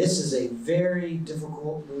 And this is a very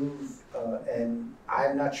difficult move, and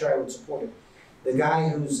I'm not sure I would support it. The guy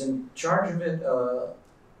who's in charge of it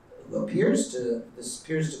this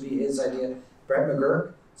appears to be his idea, Brett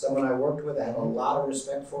McGurk, someone I worked with. I have a lot of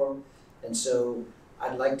respect for him, and so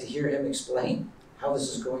I'd like to hear him explain how this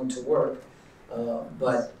is going to work.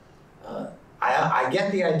 But I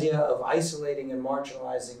get the idea of isolating and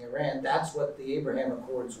marginalizing Iran. That's what the Abraham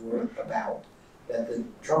Accords were about. That the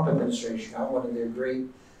Trump administration got one of their great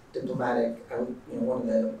diplomatic, one of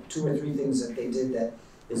the 2 or 3 things that they did that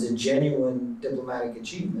is a genuine diplomatic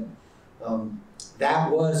achievement.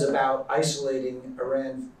 That was about isolating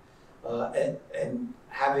Iran and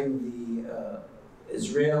having the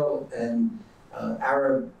Israel and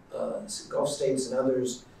Arab Gulf states and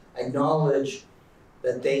others acknowledge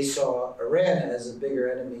that they saw Iran as a bigger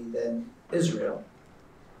enemy than Israel.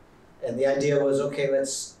 And the idea was, okay,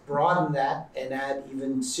 let's broaden that and add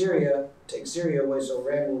even Syria, take Syria away so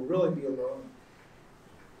Iran will really be alone.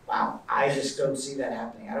 Wow, I just don't see that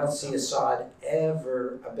happening. I don't see Assad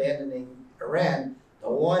ever abandoning Iran, the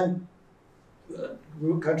one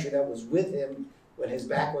country that was with him when his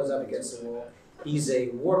back was up against the wall. He's a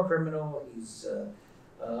war criminal, he's a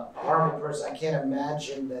horrible person. I can't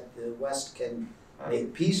imagine that the West can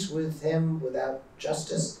make peace with him without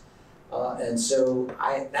justice. And so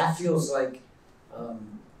that feels like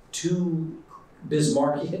too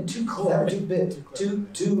Bismarckian, too clever,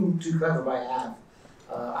 too clever by half.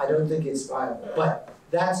 I don't think it's viable. But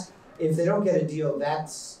if they don't get a deal,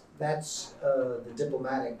 that's the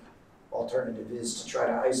diplomatic alternative, is to try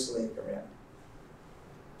to isolate Iran.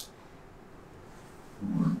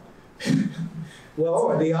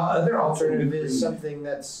 Well, the other alternative is something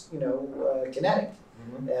that's kinetic,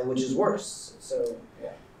 which is worse. So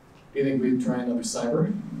yeah. Do you think we'd try another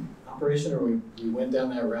cyber operation, or we went down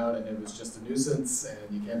that route and it was just a nuisance and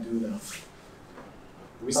you can't do enough?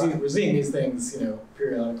 We're seeing these things,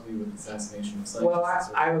 periodically with assassination of scientists. Well,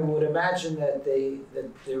 I would imagine that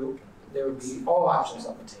there would be all options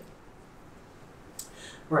on the table.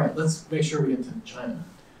 All right, let's make sure we get to China.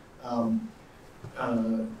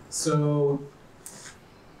 So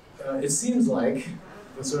it seems like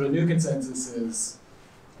the sort of new consensus is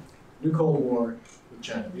new Cold War with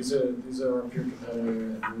China. These are our peer competitor,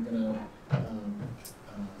 and we're going to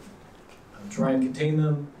try and contain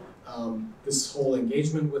them. This whole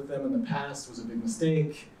engagement with them in the past was a big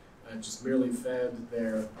mistake. It just merely fed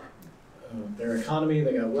their their economy,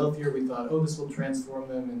 they got wealthier. We thought, oh, this will transform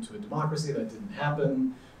them into a democracy. That didn't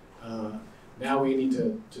happen. Now we need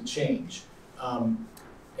to change. Do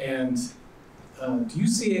you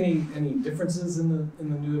see any differences in the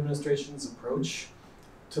new administration's approach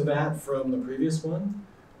to that from the previous one?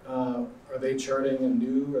 Are they charting a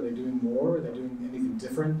new? Are they doing more? Are they doing anything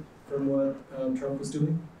different from what Trump was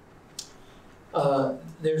doing?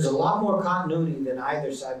 There's a lot more continuity than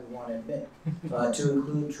either side would want to admit, to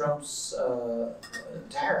include Trump's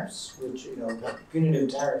tariffs, which, punitive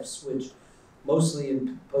tariffs, which mostly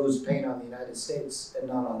impose pain on the United States and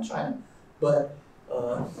not on China, but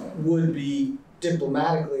would be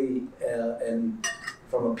diplomatically and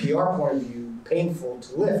from a PR point of view painful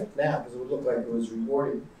to lift now, because it would look like it was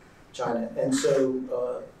rewarding China. And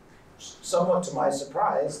so, somewhat to my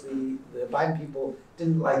surprise, the Biden people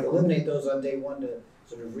didn't eliminate those on day one to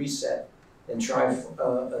sort of reset and try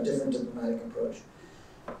a different diplomatic approach.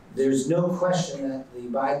 There's no question that the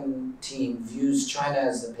Biden team views China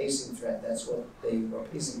as the pacing threat. That's what or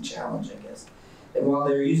pacing challenge, I guess. And while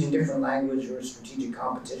they're using different language or strategic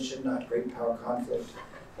competition, not great power conflict,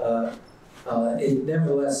 it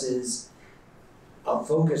nevertheless is a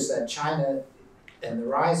focus that China and the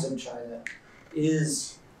rise of China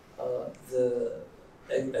is a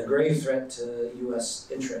grave threat to U.S.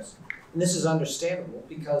 interests. And this is understandable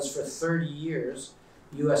because for 30 years,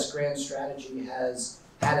 U.S. grand strategy has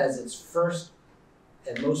had as its first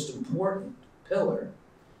and most important pillar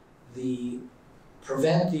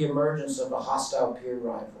prevent the emergence of a hostile peer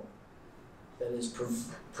rival. That is,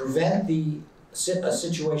 prevent a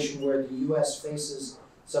situation where the U.S. faces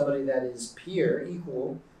somebody that is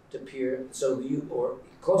equal to peer, or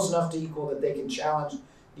close enough to equal that they can challenge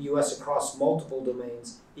the U.S. across multiple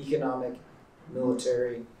domains: economic,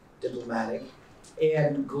 military, diplomatic,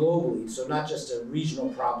 and globally. So not just a regional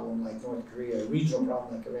problem like North Korea, a regional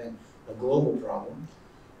problem like Iran, a global problem,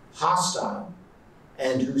 hostile,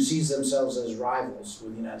 and who sees themselves as rivals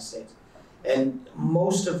with the United States. And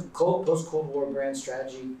most of post-Cold War grand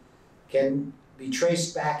strategy can be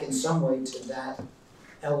traced back in some way to that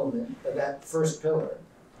element, that first pillar.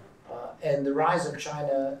 And the rise of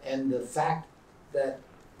China and the fact that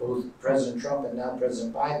both President Trump and now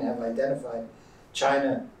President Biden have identified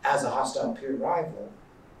China as a hostile peer rival,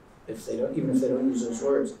 even if they don't use those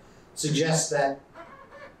words, suggests that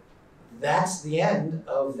that's the end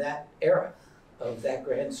of that era, of that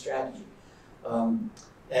grand strategy.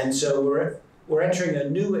 And so we're entering a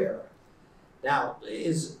new era. Now,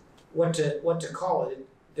 is what to call it.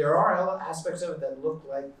 There are aspects of it that look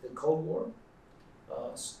like the Cold War.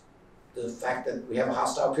 The fact that we have a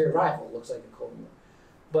hostile peer rival looks like a Cold War.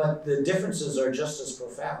 But the differences are just as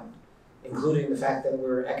profound, including the fact that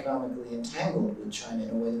we're economically entangled with China in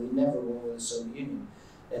a way that we never were with the Soviet Union.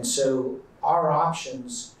 And so our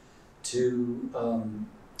options to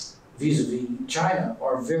vis-a-vis China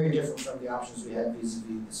are very different from the options we had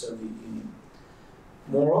vis-a-vis the Soviet Union.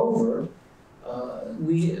 Moreover,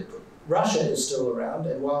 Russia is still around,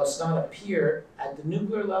 and while it's not a peer at the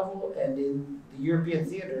nuclear level and in the European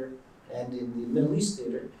theater and in the Middle East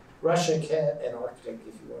theater, Russia can, and Arctic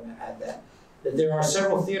if you want to add that there are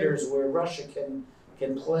several theaters where Russia can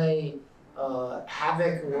play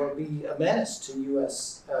havoc or be a menace to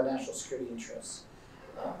U.S. National security interests.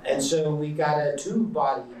 And so we got a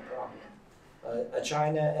two-body problem, a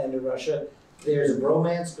China and a Russia. There's a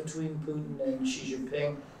bromance between Putin and Xi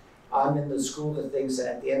Jinping. I'm in the school that thinks that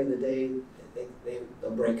at the end of the day,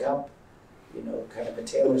 they'll break up, kind of a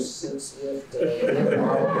Taylor Swift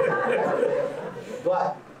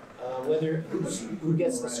but who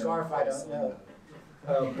gets the scarf, I don't know.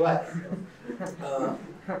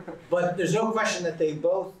 But there's no question that they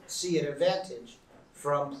both see an advantage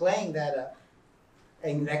from playing that up,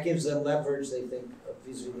 and that gives them leverage, they think,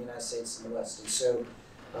 vis-a-vis the United States and the West. And so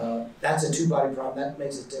that's a two-body problem. That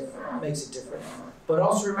makes it different. But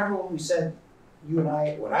also remember what we said, you and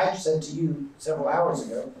I, what I said to you several hours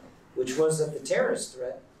ago, which was that the terrorist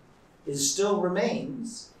threat still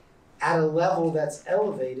remains at a level that's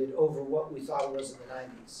elevated over what we thought it was in the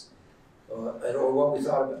 90s, or what we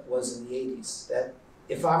thought it was in the 80s. That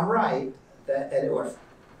if I'm right, if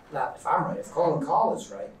Colin Kahl is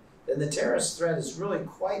right, then the terrorist threat is really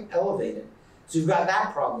quite elevated. So you've got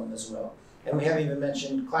that problem as well. And we haven't even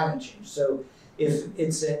mentioned climate change. So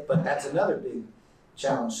but that's another big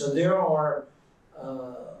challenge. So there are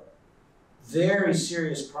very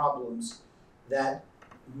serious problems that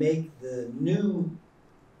make the new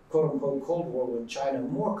quote-unquote Cold War with China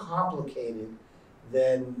more complicated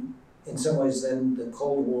than, in some ways, than the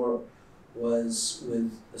Cold War was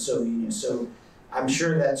with the Soviet Union. So I'm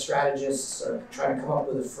sure that strategists are trying to come up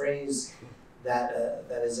with a phrase that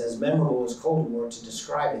is as memorable as Cold War to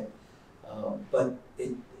describe it. But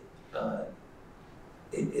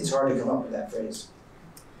it's hard to come up with that phrase.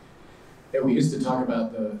 Yeah, we used to talk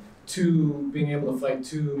about being able to fight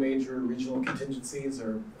two major regional contingencies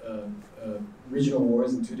or regional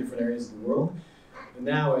wars in two different areas of the world. And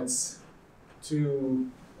now it's two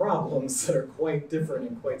problems that are quite different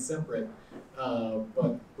and quite separate,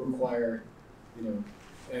 but require, and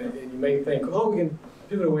you may think, oh, we can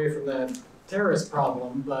pivot away from that terrorist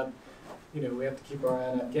problem, but we have to keep our eye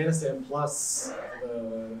on Afghanistan, plus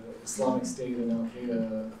the Islamic State and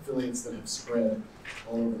Al-Qaeda affiliates that have spread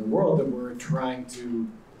all over the world that we're trying to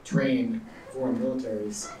train foreign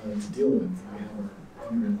militaries to deal with. We have our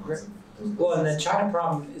finger in lots of those. Well, and the China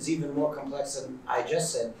problem is even more complex than I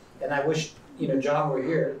just said, and I wish John were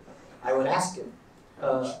here. I would ask him,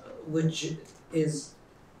 which is,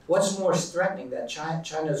 what's more threatening, that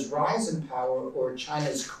China's rise in power or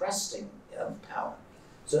China's cresting of power?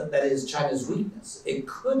 So that is China's weakness. It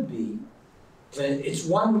could be, it's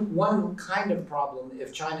one kind of problem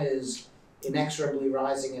if China is inexorably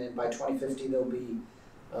rising, and by 2050 they'll be,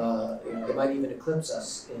 they might even eclipse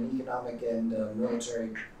us in economic and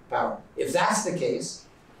military power. If that's the case,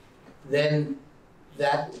 then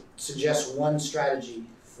that suggests one strategy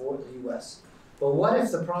for the US. But what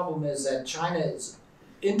if the problem is that China's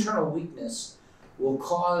internal weakness will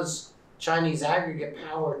cause Chinese aggregate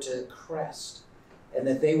power to crest, and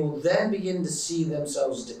that they will then begin to see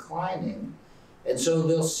themselves declining, and so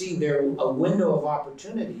they'll see a window of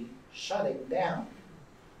opportunity shutting down?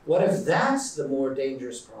 What if that's the more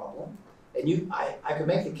dangerous problem? And I could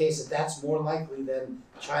make the case that that's more likely than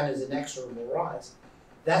China's inexorable rise.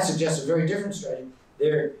 That suggests a very different strategy.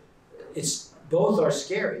 Both are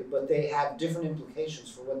scary, but they have different implications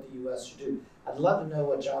for what the U.S. should do. I'd love to know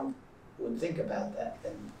what John would think about that,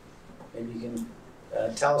 and maybe you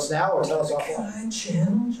can tell us now or tell us offline. Can I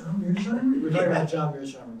channel John Mearsheimer? We're talking about John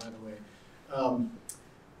Mearsheimer, by the way.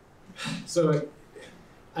 So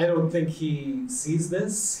I don't think he sees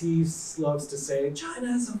this. He loves to say, China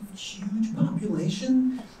has a huge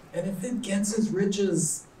population, and if it gets as rich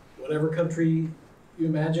as whatever country you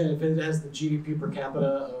imagine, if it has the GDP per capita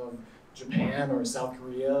of Japan or South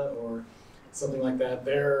Korea or something like that,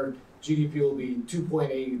 their GDP will be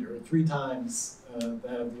 2.8 or 3 times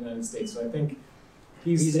that of the United States. So I think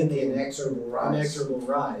he's in the inexorable rise.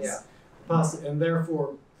 Yeah. And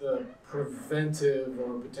therefore, the preventive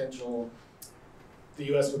or potential, the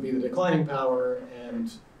U.S. would be the declining power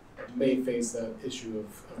and may face that issue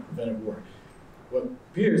of preventive war.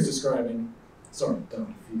 What Peter's describing, Dr.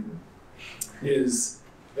 Feaver, is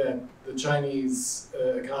that the Chinese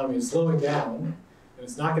economy is slowing down, and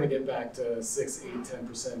it's not going to get back to 6, 8,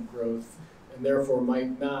 10% growth, and therefore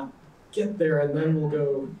might not get there, and then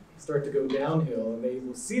will start to go downhill, and they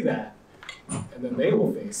will see that, and then they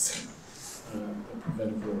will face a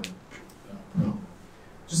preventive war problem.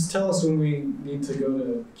 Just tell us when we need to go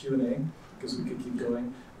to Q&A, because we could keep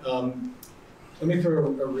going. Let me throw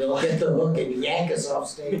a real... Get the hook and yank us off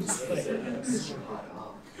stage.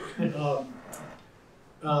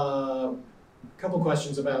 Couple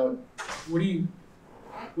questions about what do you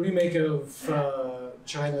make of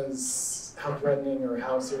China's, how threatening or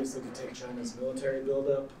how seriously to take China's military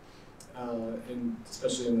buildup,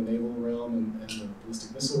 especially in the naval realm and the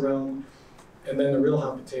ballistic missile realm, and then the real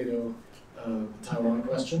hot potato, the Taiwan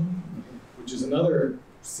question, which is another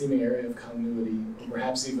seeming area of continuity, or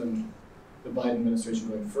perhaps even the Biden administration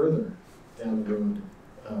going further down the road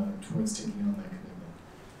towards taking on that commitment.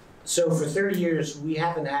 So for 30 years, we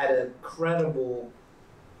haven't had a credible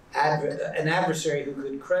an adversary who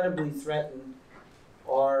could credibly threaten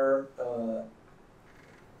our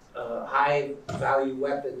high-value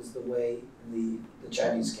weapons the way the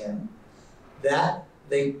Chinese can.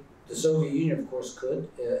 The Soviet Union, of course, could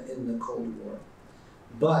in the Cold War.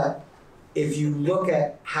 But if you look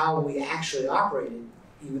at how we actually operated,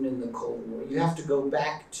 even in the Cold War, you have to go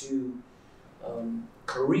back to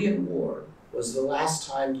Korean War was the last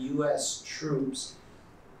time U.S. troops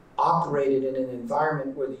operated in an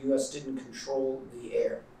environment where the U.S. didn't control the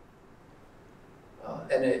air.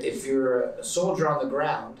 And if you're a soldier on the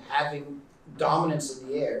ground, having dominance in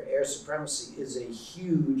the air supremacy is a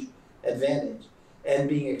huge advantage. And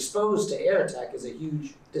being exposed to air attack is a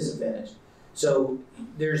huge disadvantage. So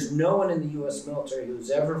there's no one in the U.S. military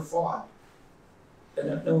who's ever fought,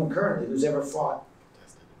 and no one currently who's ever fought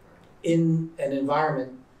in an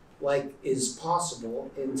environment like is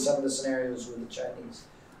possible in some of the scenarios with the Chinese,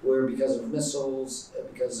 where because of missiles,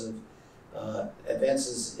 because of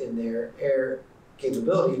advances in their air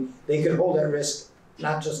capability, they could hold at risk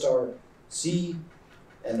not just our sea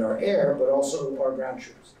and our air, but also our ground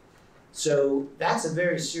troops. So that's a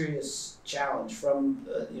very serious challenge from,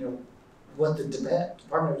 what the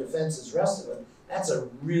Department of Defense is wrestling with. That's a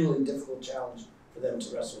really difficult challenge for them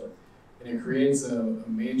to wrestle with. And it creates a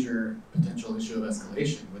major potential issue of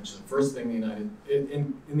escalation, which the first thing in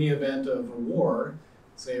the event of a war,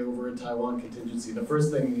 say over a Taiwan contingency, the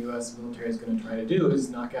first thing the U.S. military is going to try to do is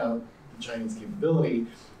knock out the Chinese capability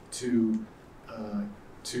to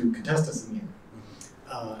contest us in the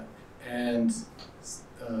air. And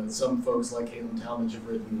some folks like Caitlin Talmadge have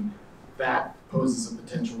written that poses a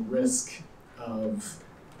potential risk of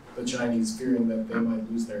the Chinese fearing that they might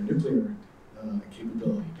lose their nuclear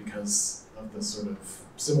capability because of the sort of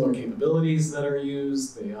similar capabilities that are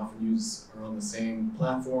used. They often are on the same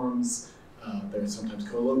platforms. They're sometimes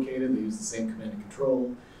co-located. They use the same command and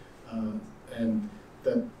control. And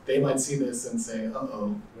that they might see this and say,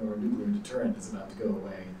 uh-oh, our nuclear deterrent is about to go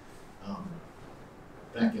away.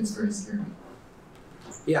 That gets very scary.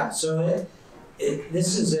 Yeah, so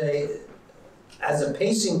this is as a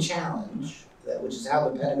pacing challenge, which is how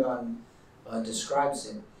the Pentagon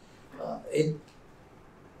describes it.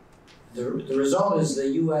 The result is the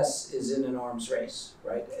U.S. is in an arms race,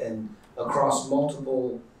 right? And across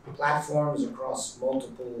multiple platforms, across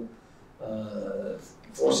multiple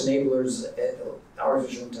force enablers,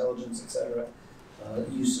 artificial intelligence, etc.,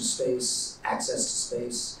 use of space, access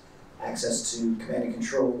to command and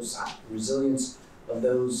control, resilience of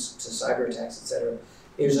those to cyber attacks, etc.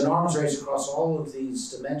 There's an arms race across all of these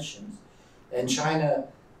dimensions. And China,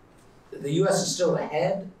 the U.S. is still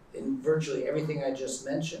ahead in virtually everything I just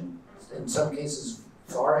mentioned, in some cases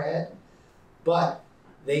far ahead, but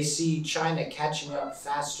they see China catching up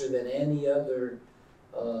faster than any other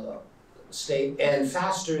state, and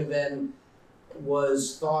faster than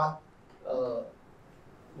was thought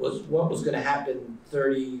was what was going to happen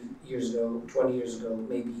 30 years ago, 20 years ago,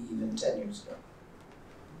 maybe even 10 years ago.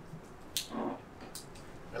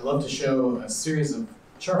 I love to show a series of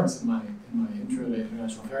charts in my Intro to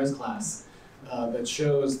International Affairs class that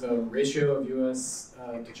shows the ratio of U.S.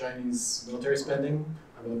 To Chinese military spending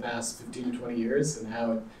over the past 15 to 20 years, and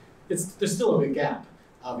how there's still a big gap,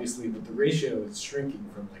 obviously, but the ratio is shrinking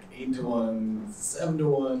from like 8 to 1, 7 to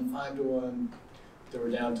 1, 5 to 1, that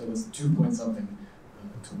we're down to this 2 point something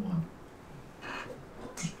to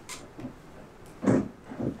 1.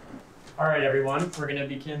 All right, everyone, we're going to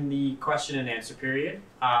begin the question and answer period.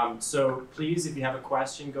 So please, if you have a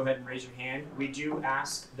question, go ahead and raise your hand. We do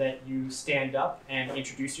ask that you stand up and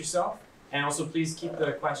introduce yourself. And also, please keep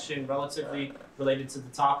the question relatively related to the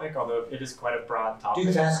topic, although it is quite a broad topic.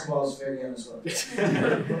 Duke basketball is fair game as well.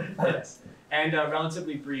 Yes. And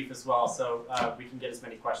relatively brief as well, so we can get as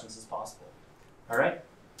many questions as possible. All right?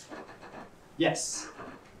 Yes?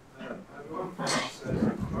 So I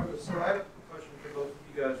have a question for both of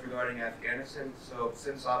you guys regarding Afghanistan. So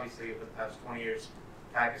since obviously over the past 20 years,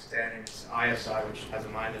 Pakistan and its ISI, which has a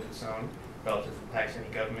mind of its own relative to the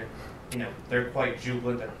Pakistani government, they're quite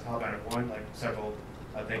jubilant that the Taliban have won. Like several,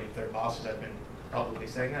 I think their bosses have been publicly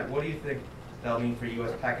saying that. What do you think that'll mean for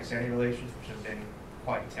U.S.-Pakistani relations, which have been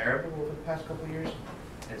quite terrible over the past couple of years?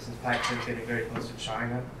 And since Pakistan's getting very close to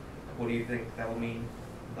China, what do you think that will mean?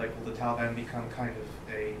 Like, will the Taliban become kind of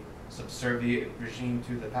a subservient regime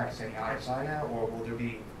to the Pakistani ISI now, or will there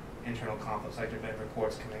be internal conflicts like there have been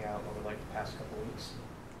reports coming out over like the past couple of weeks?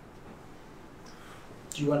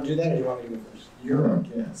 Do you want to do that, or do you want me to go first? You're our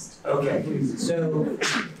guest. Okay. So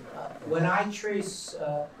when I trace,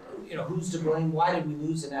 who's to blame? Why did we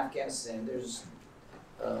lose in Afghanistan? There's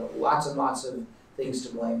lots and lots of things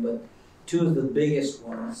to blame, but two of the biggest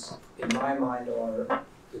ones, in my mind, are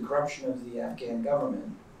the corruption of the Afghan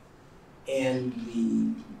government and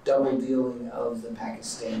the double dealing of the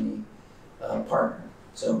Pakistani partner.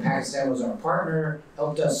 So Pakistan was our partner,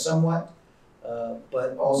 helped us somewhat,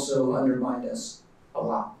 but also undermined us a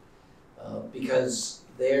lot because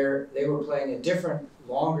they were playing a different,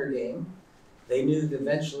 longer game. They knew that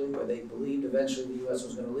eventually, or they believed eventually, the U.S.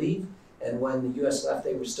 was going to leave, and when the U.S. left,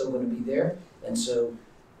 they were still going to be there, and so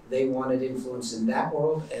they wanted influence in that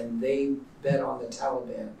world, and they bet on the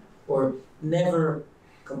Taliban, or never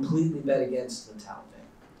completely bet against the Taliban.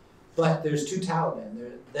 But there's two Taliban.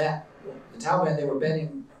 The Taliban they were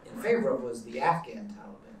betting in favor of was the Afghan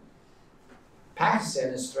Taliban.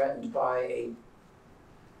 Pakistan is threatened by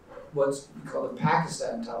what's called the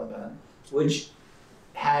Pakistan Taliban, which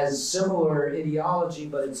has similar ideology,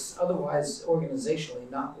 but it's otherwise organizationally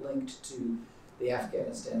not linked to the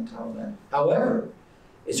Afghanistan Taliban. However,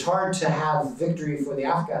 it's hard to have victory for the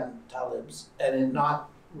Afghan Talibs and it not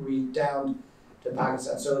redound to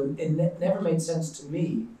Pakistan. So it never made sense to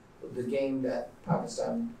me, the game that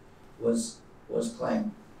Pakistan was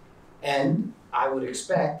playing. And I would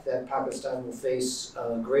expect that Pakistan will face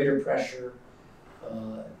greater pressure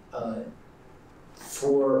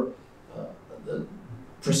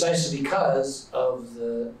precisely because of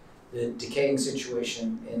the decaying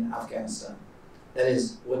situation in Afghanistan. That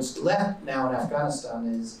is, what's left now in Afghanistan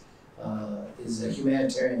is a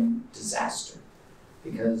humanitarian disaster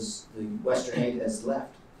because the Western aid has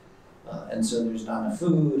left. And so there's not enough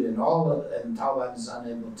food and and Taliban is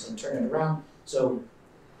unable to turn it around. So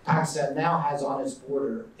Pakistan now has on its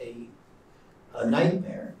border a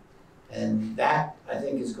nightmare, and that I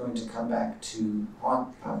think is going to come back to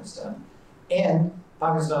haunt Pakistan. And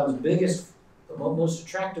Pakistan's biggest, most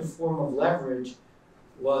attractive form of leverage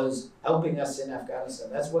was helping us in Afghanistan.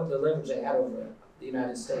 That's what the leverage they had over the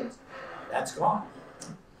United States. That's gone.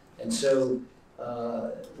 And so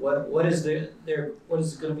what is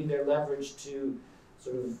going to be their leverage to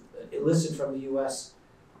sort of elicit from the U.S.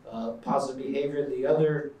 Positive behavior? The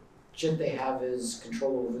other chip they have is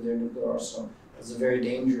control over their nuclear arsenal. It's a very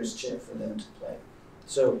dangerous chip for them to play.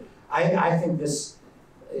 So I think this,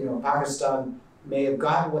 Pakistan may have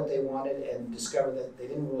gotten what they wanted and discovered that they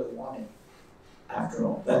didn't really want it after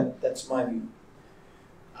all. That's my view.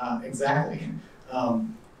 Exactly.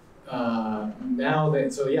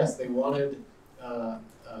 Yes, they wanted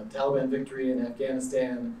Taliban victory in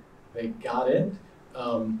Afghanistan. They got it.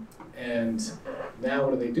 And now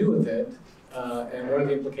what do they do with it? And what are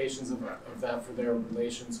the implications of that for their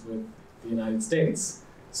relations with the United States?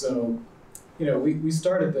 So, we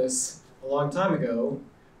started this a long time ago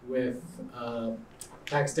with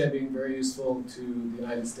Pakistan being very useful to the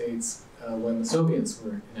United States when the Soviets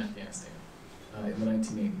were in Afghanistan in the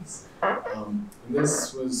 1980s. And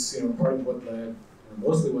this was, part of what led, or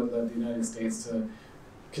mostly what led the United States to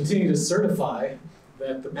continue to certify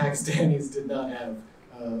that the Pakistanis did not have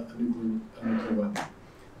a nuclear weapon,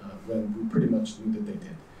 when we pretty much knew that they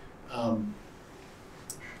did.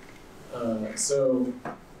 So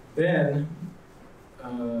then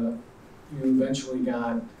you eventually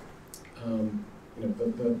got,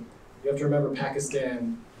 you have to remember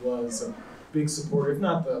Pakistan was a big supporter, if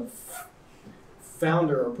not the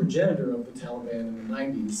founder or progenitor of the Taliban in the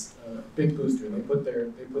 90s, big booster. They put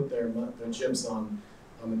their chips on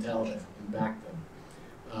the Taliban and backed them.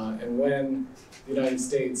 And when the United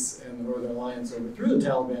States and the Northern Alliance overthrew the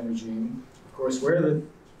Taliban regime, of course, where did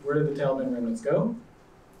the Taliban remnants go?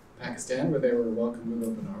 Pakistan, where they were welcomed with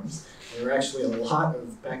open arms. There were actually a lot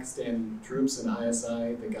of Pakistani troops in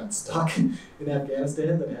ISI that got stuck in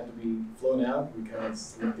Afghanistan that had to be flown out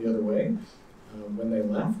because they went the other way when they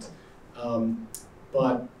left.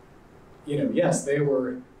 But yes, they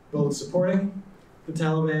were both supporting the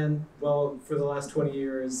Taliban for the last 20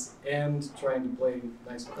 years and trying to play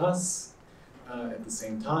nice with us at the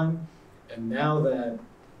same time. And now that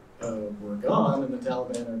we're gone and the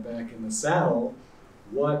Taliban are back in the saddle,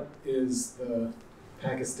 what is the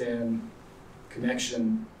Pakistan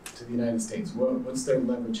connection to the United States? What's their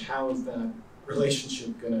leverage? How is that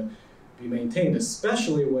relationship going to be maintained,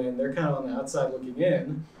 especially when they're kind of on the outside looking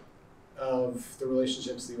in of the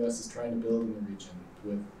relationships the U.S. is trying to build in the region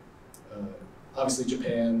with obviously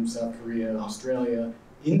Japan, South Korea, Australia,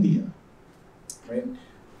 India, right?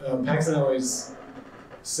 Pakistan always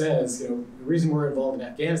says, the reason we're involved in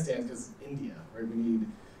Afghanistan is because India, right?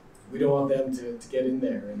 We don't want them to get in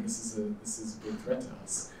there, and this is a big threat to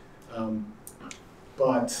us.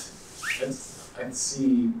 But I'd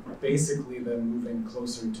see basically them moving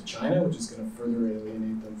closer to China, which is going to further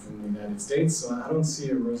alienate them from the United States. So I don't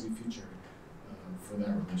see a rosy future for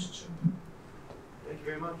that relationship. Thank you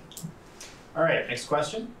very much. All right, next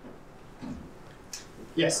question.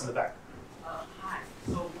 Yes, in the back. Hi.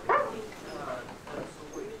 So what do you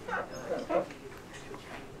think the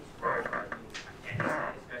Chinese are in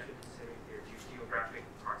Afghanistan, especially considering their geographic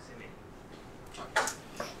proximity?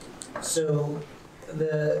 So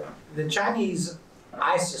the Chinese,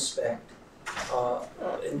 I suspect,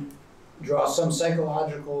 draw some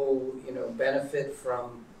psychological, benefit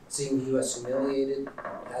from seeing the U.S. humiliated,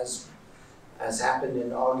 as happened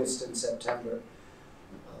in August and September,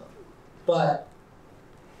 but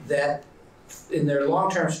that in their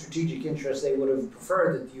long-term strategic interest, they would have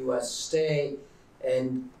preferred that the U.S. stay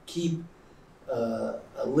and keep a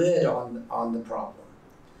lid on the problem,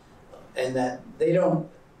 and that they don't.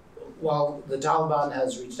 While the Taliban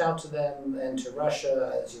has reached out to them and to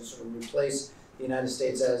Russia as you sort of replace the United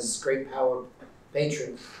States as great power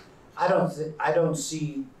patron, I don't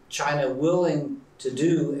see China willing to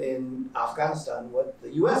do in Afghanistan what the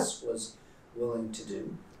U.S. was willing to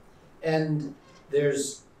do, and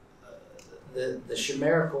there's the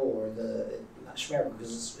chimerical, or not chimerical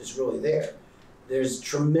because it's really there. There's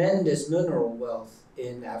tremendous mineral wealth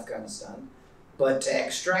in Afghanistan. But to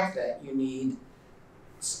extract that, you need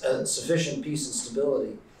sufficient peace and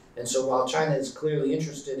stability. And so while China is clearly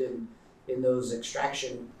interested in those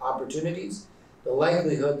extraction opportunities, the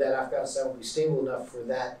likelihood that Afghanistan will be stable enough for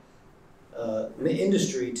that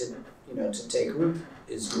industry to take root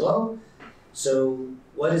is low. So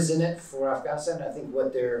what is in it for Afghanistan? I think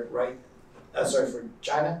what they're for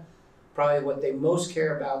China, probably what they most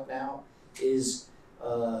care about now is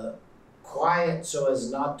quiet so as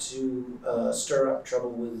not to stir up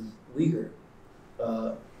trouble with Uyghur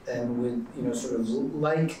and with sort of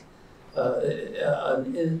like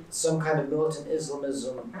some kind of militant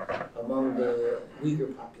Islamism among the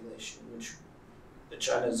Uyghur population, which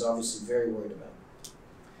China is obviously very worried about.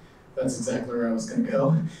 That's exactly where I was going to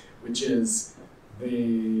go, which is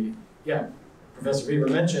Professor Feaver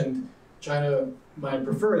mentioned China might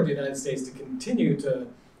prefer the United States to continue to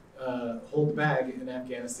hold the bag in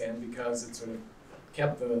Afghanistan because it sort of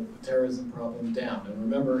kept the terrorism problem down. And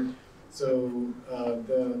remember,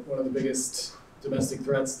 one of the biggest domestic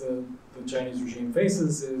threats the Chinese regime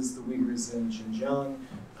faces is the Uyghurs in Xinjiang.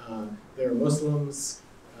 They're Muslims.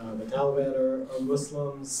 The Taliban are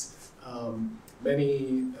Muslims.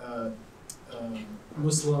 Many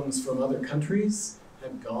Muslims from other countries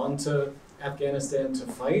have gone to Afghanistan to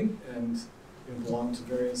fight and belong to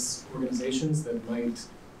various organizations that might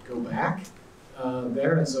go back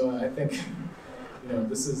there. And so I think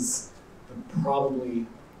this is probably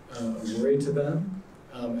a worry to them.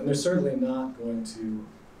 And they're certainly not going to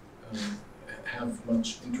have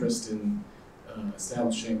much interest in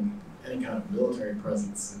establishing any kind of military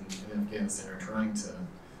presence in Afghanistan or trying to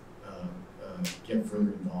get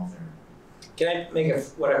further involved there. Can I make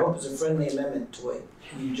what I hope is a friendly amendment to what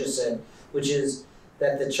you just said, which is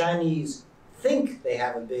that the Chinese think they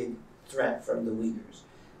have a big threat from the Uyghurs.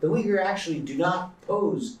 The Uyghur actually do not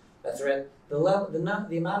pose a threat. The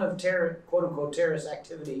amount of quote unquote terrorist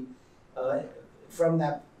activity from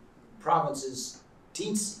that province is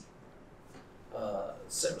teensy.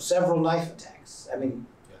 Several knife attacks. I mean,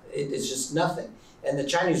 it's just nothing. And the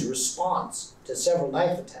Chinese response to several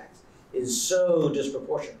knife attacks is so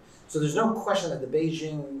disproportionate. So there's no question that the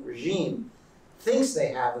Beijing regime thinks they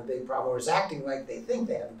have a big problem or is acting like they think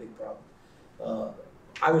they have a big problem.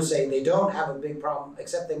 I would say they don't have a big problem,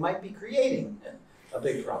 except they might be creating a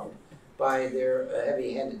big problem by their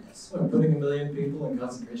heavy-handedness. Well, putting 1 million people in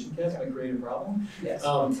concentration camps might create a problem. Yes.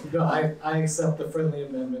 No, I accept the friendly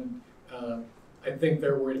amendment. I think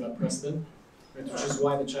they're worried about precedent, which is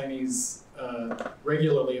why the Chinese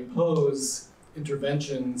regularly oppose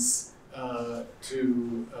interventions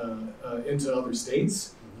into other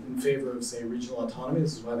states in favor of, say, regional autonomy.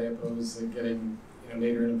 This is why they oppose getting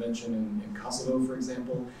NATO intervention in Kosovo, for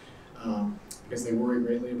example, because they worry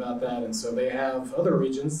greatly about that. And so they have other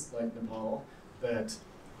regions like Nepal that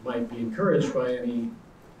might be encouraged by any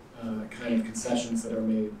kind of concessions that are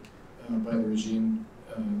made by the regime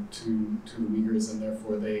to the Uyghurs, and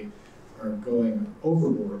therefore they are going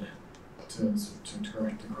overboard to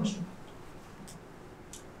crush them.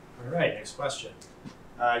 All right, next question.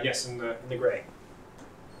 Yes, in the gray.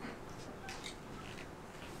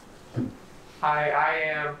 Hi, I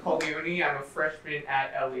am Paul Leone. I'm a freshman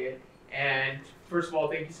at Elliott. And first of all,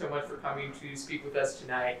 thank you so much for coming to speak with us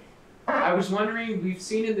tonight. I was wondering, we've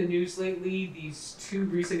seen in the news lately these two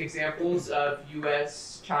recent examples of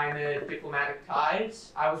U.S.-China diplomatic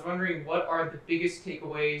ties. I was wondering, what are the biggest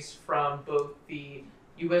takeaways from both the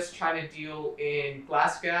U.S.-China deal in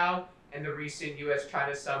Glasgow and the recent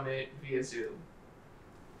U.S.-China summit via Zoom?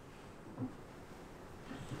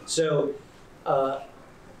 So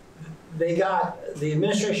the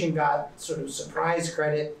administration got sort of surprise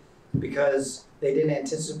credit because they didn't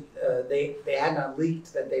anticipate, they had not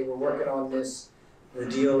leaked that they were working on the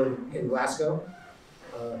deal in Glasgow.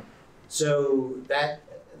 So that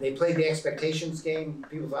they played the expectations game.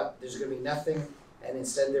 People thought there's going to be nothing, and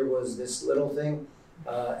instead there was this little thing.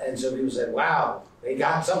 And so people said, wow, they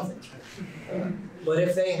got something. But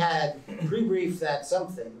if they had pre-briefed that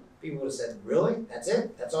something, people would have said, really? That's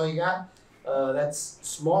it? That's all you got? That's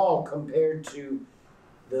small compared to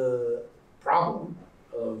the problem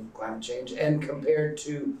of climate change and compared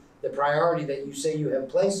to the priority that you say you have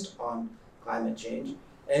placed on climate change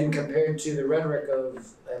and compared to the rhetoric of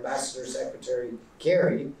Ambassador Secretary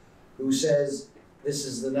Kerry, who says this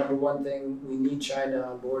is the #1 thing, we need China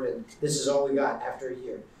on board, and this is all we got after a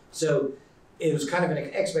year. So it was kind of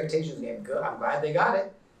an expectations game. Good, I'm glad they got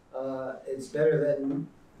it. It's better than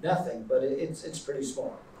nothing, but it's pretty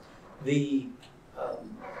small. The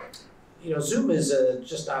Zoom is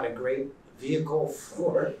just not a great vehicle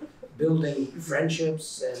for building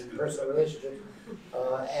friendships and personal relationships.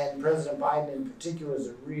 And President Biden in particular is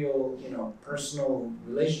a real, personal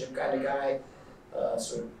relationship kind of guy,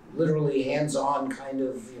 sort of literally hands-on kind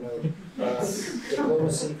of,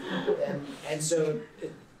 diplomacy. And so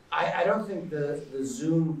I don't think the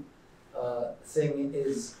Zoom thing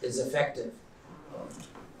is effective.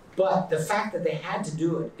 But the fact that they had to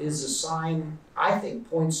do it is a sign, I think,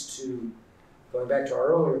 points to, going back to our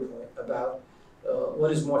earlier point about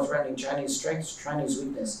what is more threatening, Chinese strength or Chinese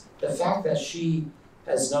weakness. The fact that Xi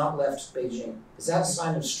has not left Beijing, is that a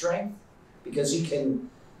sign of strength? Because he can,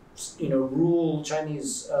 rule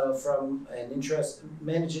Chinese from an interest,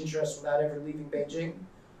 manage interests without ever leaving Beijing?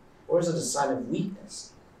 Or is it a sign of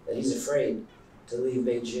weakness, that he's afraid to leave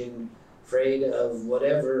Beijing, afraid of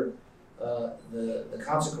whatever the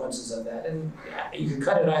consequences of that? And you can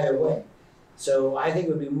cut it either way. So I think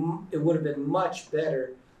it would have been much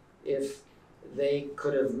better if they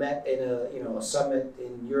could have met in a summit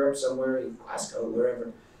in Europe somewhere, in Glasgow,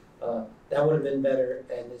 wherever. That would have been better,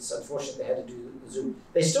 and it's unfortunate they had to do Zoom.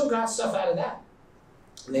 They still got stuff out of that,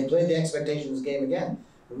 and they played the expectations game again.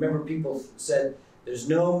 Remember, people said there's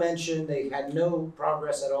no mention, they had no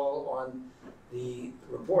progress at all on the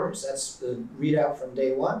reporters. That's the readout from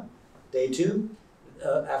day one. Day two,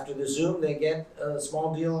 after the Zoom, they get a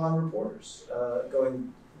small deal on reporters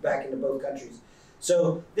going back into both countries.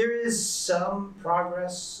 So there is some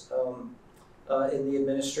progress in the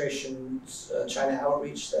administration's China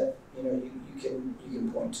outreach that you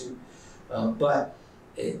can point to, but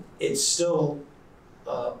it's still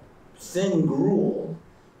thin gruel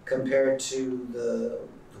compared to the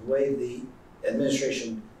way the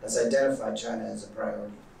administration has identified China as a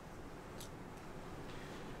priority.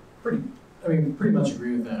 Pretty much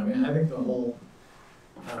agree with that. I mean, I think the whole,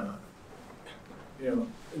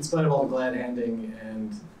 in spite of all the glad handing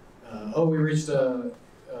and, we reached a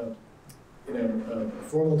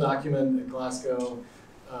formal document at Glasgow.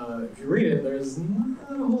 If you read it, there's not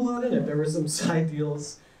a whole lot in it. There were some side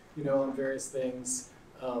deals, on various things.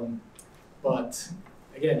 But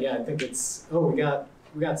again, I think it's,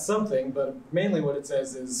 we got something, but mainly what it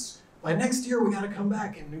says is, by next year we got to come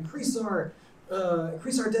back and increase our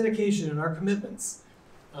dedication and our commitments,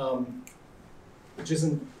 which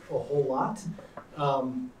isn't a whole lot.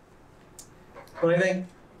 But I think,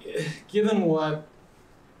 given what,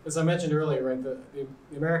 as I mentioned earlier, right, the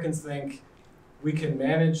Americans think we can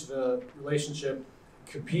manage the relationship,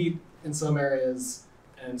 compete in some areas,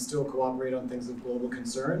 and still cooperate on things of global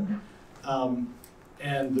concern.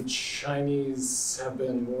 And the Chinese have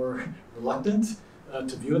been more reluctant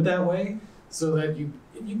to view it that way, so that you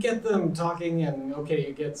get them talking and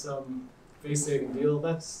you get some face-saving deal.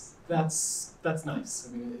 That's nice.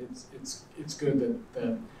 I mean, it's good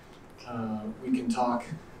that we can talk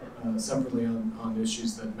separately on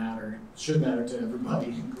issues that should matter to everybody,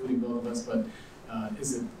 including both of us. But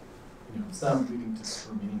it's not leading to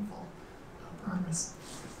super meaningful progress.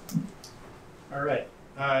 All right.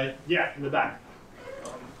 In the back.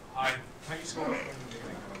 Hi. Thank you so much for the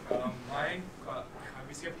meeting. I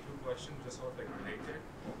basically have two questions, just sort of like related.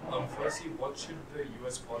 Firstly, what should the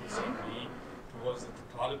U.S. policy be towards the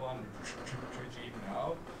Taliban regime now,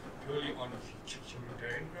 purely on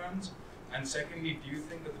humanitarian grounds? And secondly, do you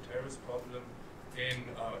think that the terrorist problem in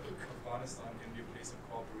Afghanistan can be a place of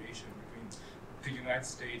cooperation between the United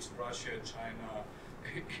States, Russia, China,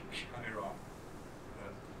 and Iran?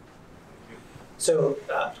 So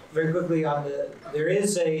very quickly there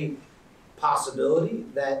is a possibility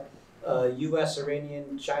that U.S.,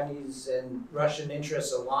 Iranian, Chinese, and Russian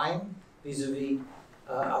interests align vis-a-vis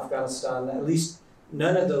Afghanistan. At least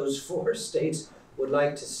none of those four states would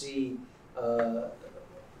like to see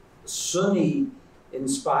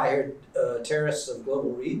Sunni-inspired terrorists of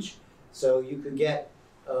global reach. So you could get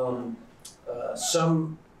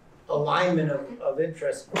some alignment of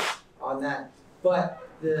interest on that. But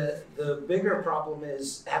the bigger problem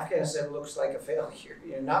is Afghanistan looks like a failure.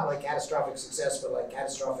 Not like catastrophic success, but like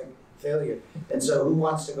catastrophic failure. And so who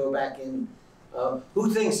wants to go back in? Who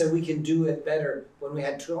thinks that we can do it better when we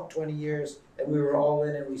had 20 years and we were all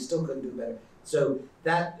in and we still couldn't do better? So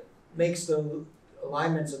that makes the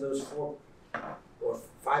alignments of those 4 or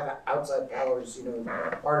 5 outside powers,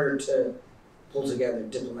 harder to pull together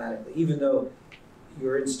diplomatically, even though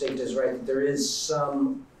your instinct is right that there is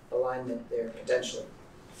some alignment there potentially.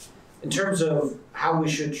 In terms of how we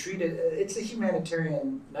should treat it, it's a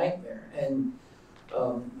humanitarian nightmare. And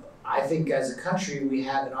I think as a country, we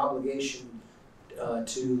have an obligation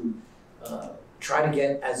to try to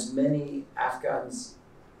get as many Afghans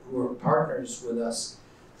who are partners with us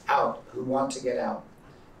out, who want to get out.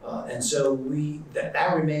 And so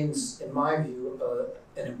that remains, in my view,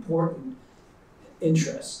 an important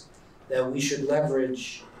interest that we should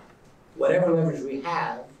leverage whatever leverage we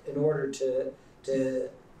have in order to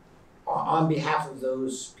on behalf of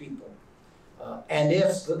those people. And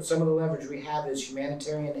if some of the leverage we have is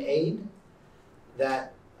humanitarian aid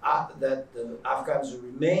that the Afghans who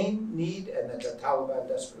remain need and that the Taliban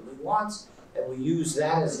desperately wants, and we use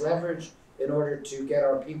that as leverage in order to get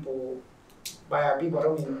our people, by our people I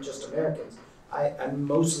don't mean just Americans, I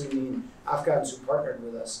mostly mean Afghans who partnered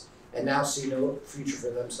with us and now see no future for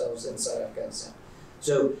themselves inside Afghanistan.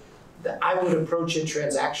 So I would approach it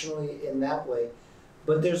transactionally in that way.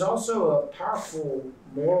 But there's also a powerful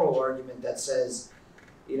moral argument that says,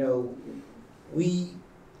 you know, we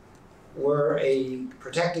were a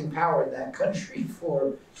protecting power in that country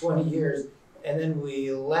for 20 years, and then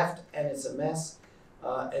we left and it's a mess.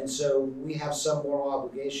 And so we have some moral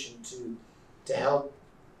obligation to help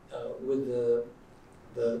with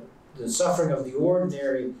the suffering of the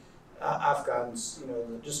ordinary Afghans, you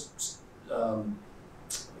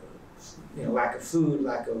know, lack of food,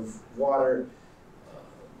 lack of water,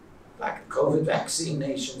 lack of COVID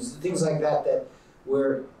vaccinations, things like that,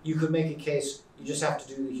 where you could make a case, you just have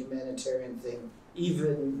to do the humanitarian thing,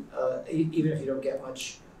 even if you don't get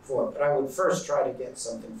much for it. But I would first try to get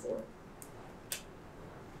something for it.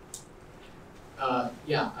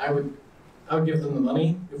 Yeah, I would give them the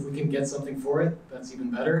money. If we can get something for it, that's even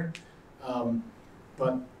better.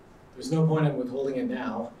 But there's no point in withholding it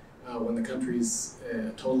now when the country's a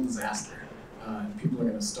total disaster. And people are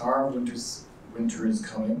going to starve. Winter is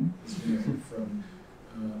coming, as we know from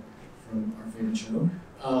our favorite show.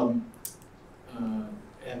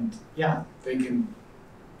 And yeah, if they can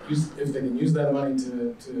use that money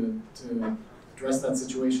to address that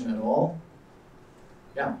situation at all,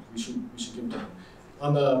 yeah, we should give it to them.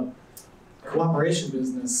 On the cooperation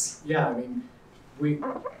business, yeah, I mean, the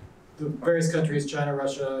various countries, China,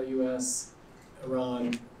 Russia, US,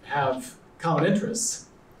 Iran, have common interests,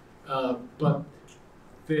 but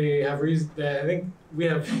they have reason. I think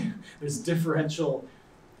there's differential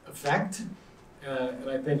effect, and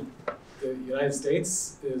I think the United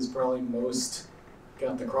States is probably most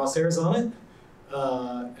got the crosshairs on it,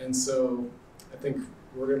 and so I think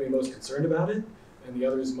we're going to be most concerned about it, and the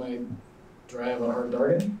others might drive a hard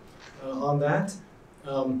bargain on that.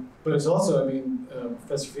 But it's also, I mean,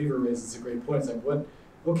 Professor Feaver raises a great point. It's like, what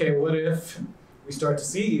if we start to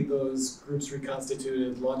see those groups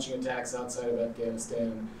reconstituted, launching attacks outside of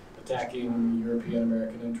Afghanistan, attacking European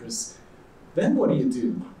American interests? Then what do you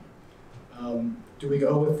do? Do we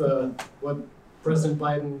go with what President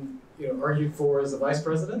Biden argued for as a vice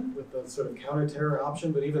president, with the sort of counter-terror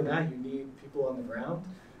option? But even that, you need people on the ground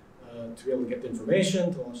to be able to get the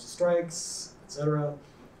information, to launch the strikes, etc.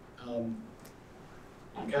 You're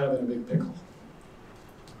kind of in a big pickle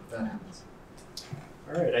if that happens.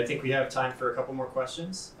 All right, I think we have time for a couple more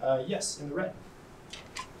questions. Yes, in the red.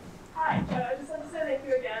 Hi, I just want to say thank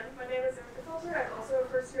you again. My name is Erica Filter. I'm also a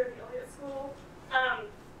first year at the Elliott School.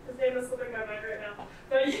 His name is slipping my mind right now.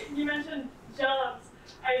 But you mentioned John's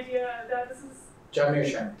idea that this is... John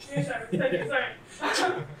Mearsheimer. Thank you, sorry.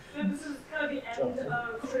 That this is kind of the end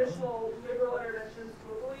of traditional liberal interventions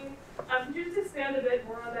globally. Could you just expand a bit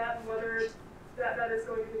more on that and whether that is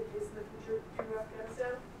going to be the case in the future to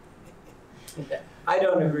Afghanistan? I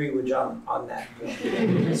don't agree with John on that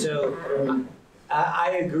point. So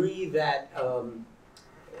I agree that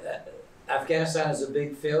Afghanistan is a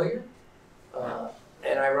big failure.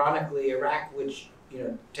 And ironically, Iraq, which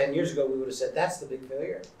 10 years ago we would have said that's the big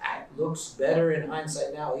failure, looks better in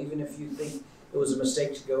hindsight now, even if you think it was a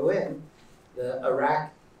mistake to go in.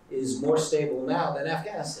 Iraq is more stable now than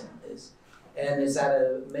Afghanistan is, and is at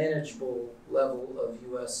a manageable level of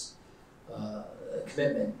U.S.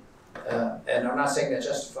 Commitment. And I'm not saying that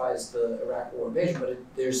justifies the Iraq war invasion, but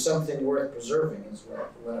there's something worth preserving is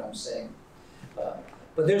what I'm saying.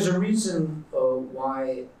 But there's a reason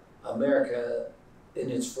why America, in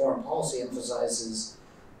its foreign policy, emphasizes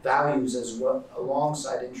values as well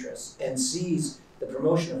alongside interests and sees the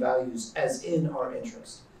promotion of values as in our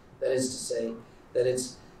interest. That is to say that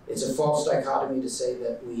it's a false dichotomy to say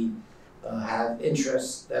that we have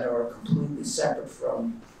interests that are completely separate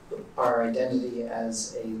from our identity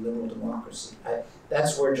as a liberal democracy.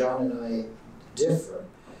 That's where John and I differ.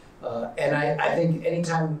 And I think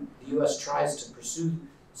anytime the U.S. tries to pursue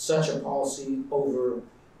such a policy over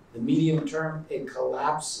the medium term, it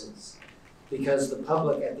collapses because the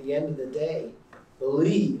public at the end of the day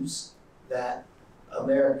believes that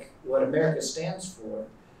what America stands for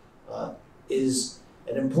is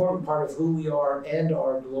an important part of who we are and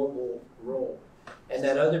our global role, and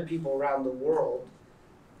that other people around the world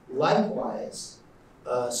likewise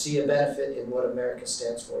see a benefit in what America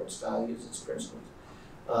stands for, its values, its principles,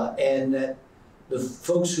 and that the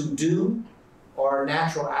folks who do are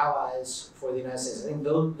natural allies for the United States. I think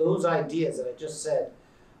those ideas that I just said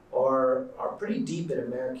are pretty deep in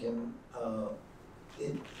American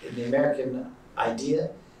in the American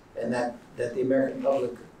idea, and that the American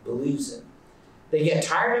public believes in. They get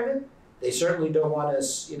tired of it. They certainly don't want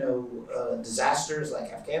us, disasters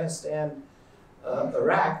like Afghanistan,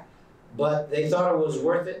 Iraq, but they thought it was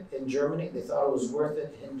worth it in Germany. They thought it was worth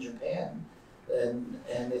it in Japan, and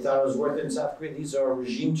they thought it was worth it in South Korea. These are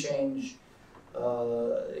regime change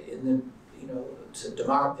in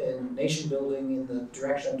nation building in the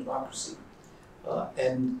direction of democracy,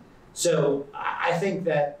 and so I think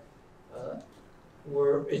that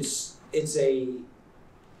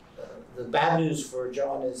the bad news for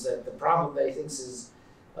John is that the problem that he thinks is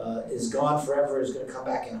gone forever is going to come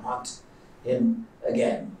back and haunt him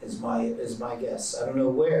again. Is my guess. I don't know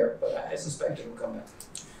where, but I suspect it will come back.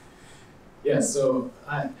 Yeah. So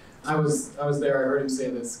I was there. I heard him say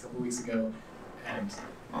this a couple weeks ago, and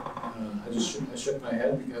I shook my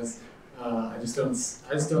head because I just don't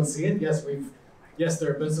see it. Yes, there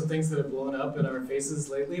have been some things that have blown up in our faces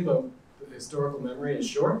lately, but the historical memory is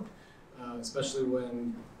short, especially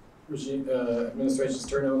when administrations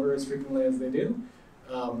turn over as frequently as they do.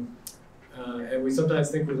 And we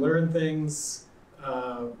sometimes think we learn things.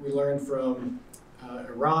 We learn from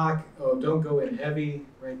Iraq, don't go in heavy,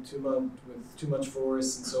 right? With too much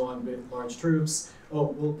force and so on, big, large troops.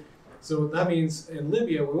 So that means in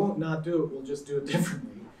Libya, we won't not do it, we'll just do it differently.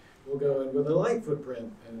 We'll go in with a light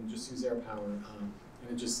footprint and just use air power, and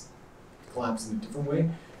it just collapses in a different way.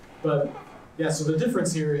 But yeah, so the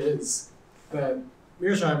difference here is that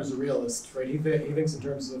Mearsheimer is a realist, right? He thinks in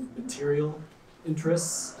terms of material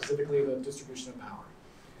interests, specifically the distribution of power.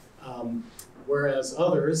 Whereas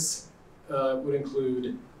others would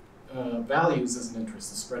include values as an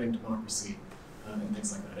interest, the spreading democracy, and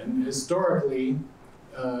things like that. And historically,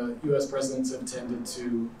 U.S. presidents have tended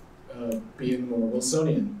to be in the more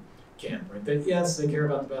Wilsonian camp, right? That yes, they care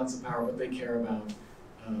about the balance of power, but they care about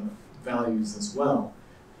values as well,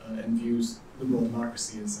 and views liberal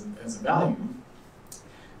democracy as a value.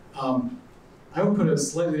 I would put a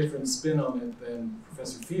slightly different spin on it than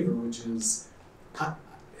Professor Feaver, which is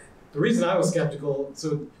the reason I was skeptical.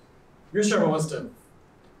 So Mearsheimer wants to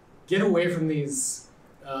get away from these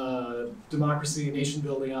democracy,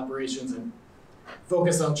 nation-building operations and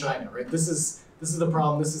focus on China, right? This is the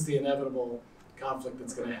problem. This is the inevitable conflict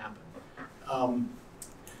that's going to happen.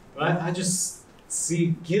 But I just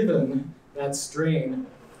see, given that strain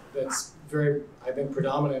that's very, I think,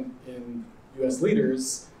 predominant in U.S.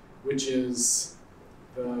 leaders, which is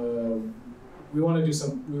we want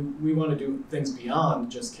to do things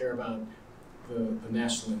beyond just care about the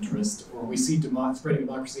national interest, or we see spreading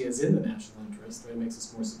democracy as in the national interest, right? It makes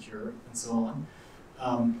us more secure and so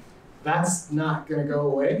on. That's not going to go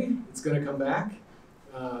away. It's going to come back,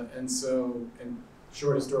 and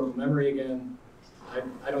short historical memory again.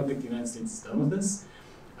 I don't think the United States is done with this.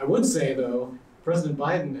 I would say though, President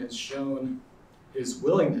Biden has shown his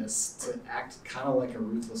willingness to act kind of like a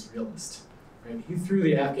ruthless realist, right? He threw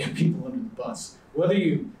the Afghan people under the bus. Whether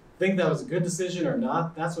you think that was a good decision or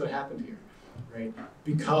not, that's what happened here, right?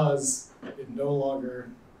 Because it no longer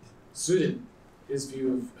suited his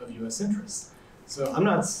view of U.S. interests. So I'm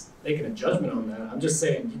not making a judgment on that. I'm just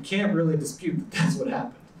saying you can't really dispute that that's what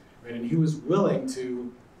happened, right? And he was willing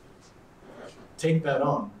to take that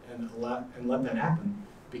on and let that happen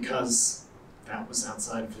because that was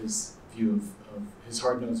outside of his view of his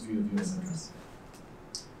hard-nosed view of U.S. interests.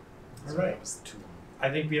 All right. I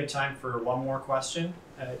think we have time for one more question.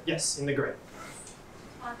 Yes, in the gray.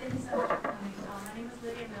 Thank you so much for coming. My name is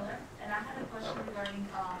Lydia Miller, and I had a question regarding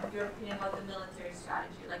your opinion about the military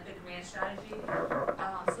strategy, like the grand strategy.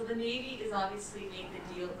 So the Navy is obviously made the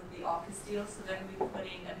deal with the AUKUS deal, so they're going to be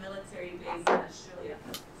putting a military base in Australia.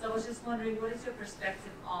 So I was just wondering, what is your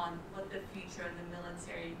perspective on what the future of the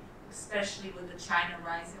military, especially with the China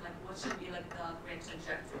rising, like what should be like the grand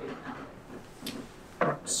trajectory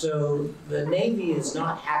now? So the Navy is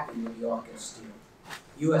not happy with the AUKUS deal.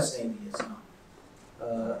 U.S. Navy is not.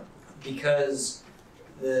 Because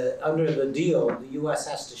under the deal, the U.S.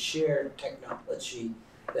 has to share technology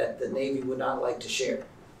that the Navy would not like to share.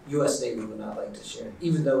 U.S. Navy would not like to share,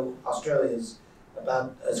 even though Australia is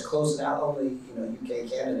about as close now. Only UK,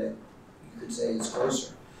 Canada, you could say is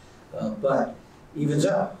closer. But even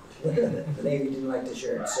so, the Navy didn't like to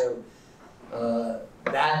share it. So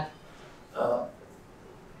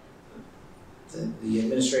the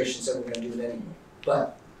administration said we're going to do it anyway.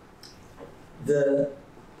 But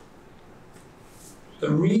the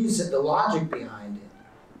reason, the logic behind it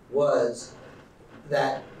was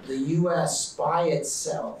that the US by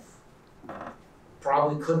itself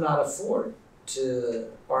probably could not afford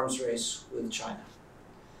to arms race with China.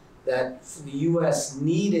 That the US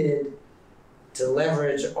needed to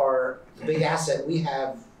leverage the big asset we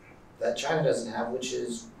have that China doesn't have, which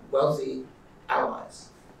is wealthy allies.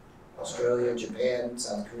 Australia, Japan,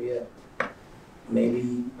 South Korea,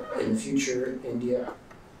 maybe in the future, India.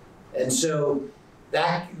 And so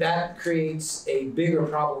that creates a bigger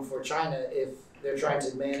problem for China if they're trying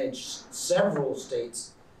to manage several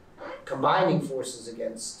states combining forces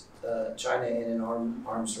against China in an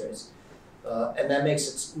arms race. And that makes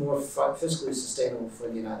it more fiscally sustainable for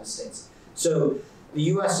the United States. So the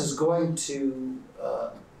US is going to,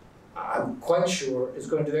 I'm quite sure, is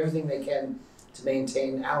going to do everything they can to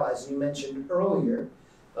maintain allies. You mentioned earlier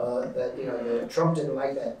that Trump didn't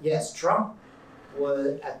like that. Yes, Trump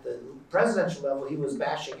was at the presidential level, he was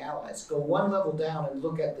bashing allies. Go one level down and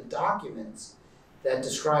look at the documents that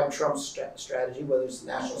describe Trump's strategy, whether it's the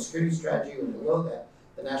national security strategy or below that,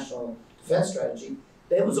 the national defense strategy.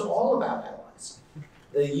 It was all about allies.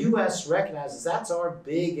 The US recognizes that's our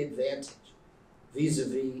big advantage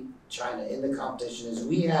vis-a-vis China in the competition, is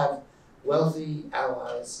we have wealthy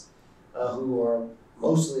allies who are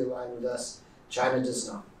mostly aligned with us. China does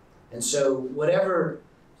not. And so whatever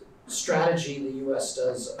strategy the US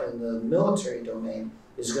does in the military domain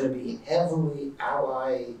is going to be heavily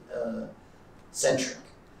ally-centric.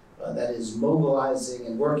 That is mobilizing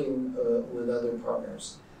and working with other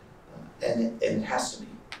partners. And it has to be.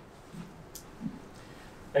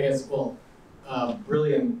 I guess, well,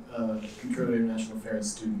 brilliant Intro to International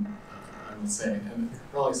Affairs student, I would say, and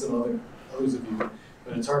probably some others of you,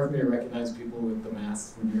 but it's hard for me to recognize people with the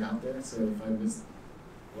masks when you're out there, so if I missed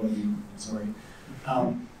one of you, I'm sorry.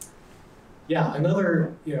 Yeah,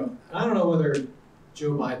 another, I don't know whether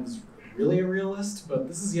Joe Biden's really a realist, but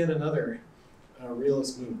this is yet another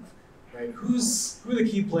realist move, right? Who are the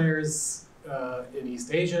key players in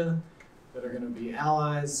East Asia that are going to be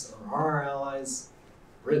allies or are our allies?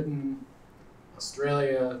 Britain,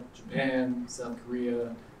 Australia, Japan, South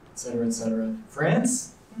Korea, et cetera, et cetera.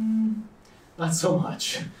 France? Not so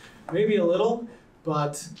much. Maybe a little,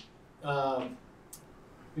 but so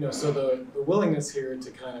the willingness here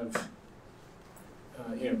to kind of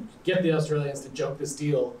get the Australians to jump this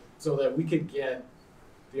deal so that we could get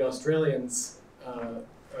the Australians a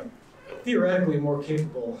theoretically more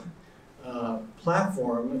capable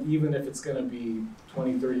platform, even if it's going to be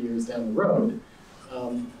 20, 30 years down the road,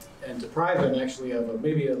 and deprive them actually of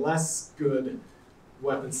maybe a less good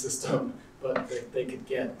weapon system, but that they could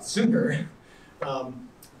get sooner,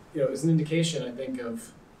 is an indication, I think,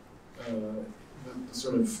 of the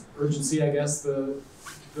sort of urgency, I guess, the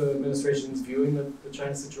administration's viewing the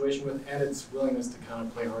China situation with, and its willingness to kind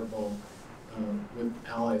of play hardball with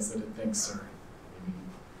allies that it thinks are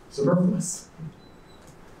superfluous.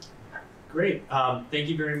 Great. Thank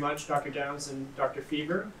you very much, Dr. Downes and Dr.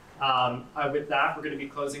 Feaver. With that, we're going to be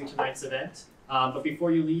closing tonight's event. But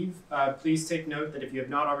before you leave, please take note that if you have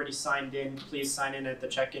not already signed in, please sign in at the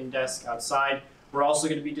check-in desk outside. We're also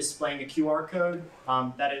going to be displaying a QR code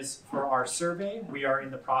that is for our survey. We are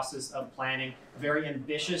in the process of planning a very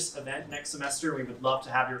ambitious event next semester. We would love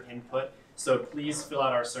to have your input, so please fill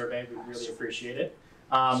out our survey. We really appreciate it.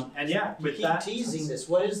 And yeah, with keep that, teasing this.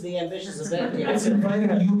 What is the ambitious event? It's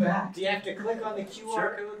inviting you back. Do you have to click on the QR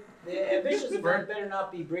Sure. code? The ambitious event better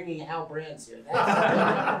not be bringing Hal Brands here.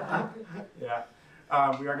 Yeah,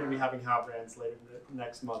 we are going to be having Hal Brands later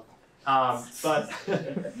next month. But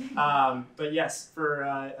yes,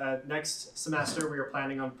 for next semester, we are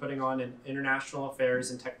planning on putting on an International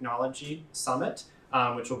Affairs and Technology Summit,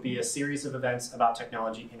 which will be a series of events about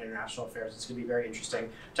technology and international affairs. It's going to be very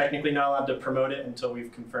interesting. Technically not allowed to promote it until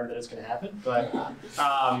we've confirmed that it's going to happen, but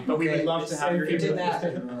we would love to have your input.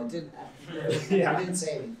 input. It didn't happen. Yeah. You didn't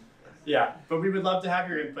say anything. Yeah, but we would love to have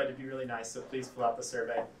your input. It'd be really nice, so please fill out the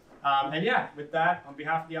survey. And yeah, with that, on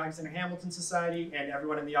behalf of the Alexander Hamilton Society and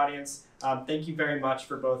everyone in the audience, thank you very much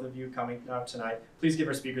for both of you coming out tonight. Please give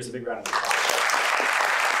our speakers a big round of applause.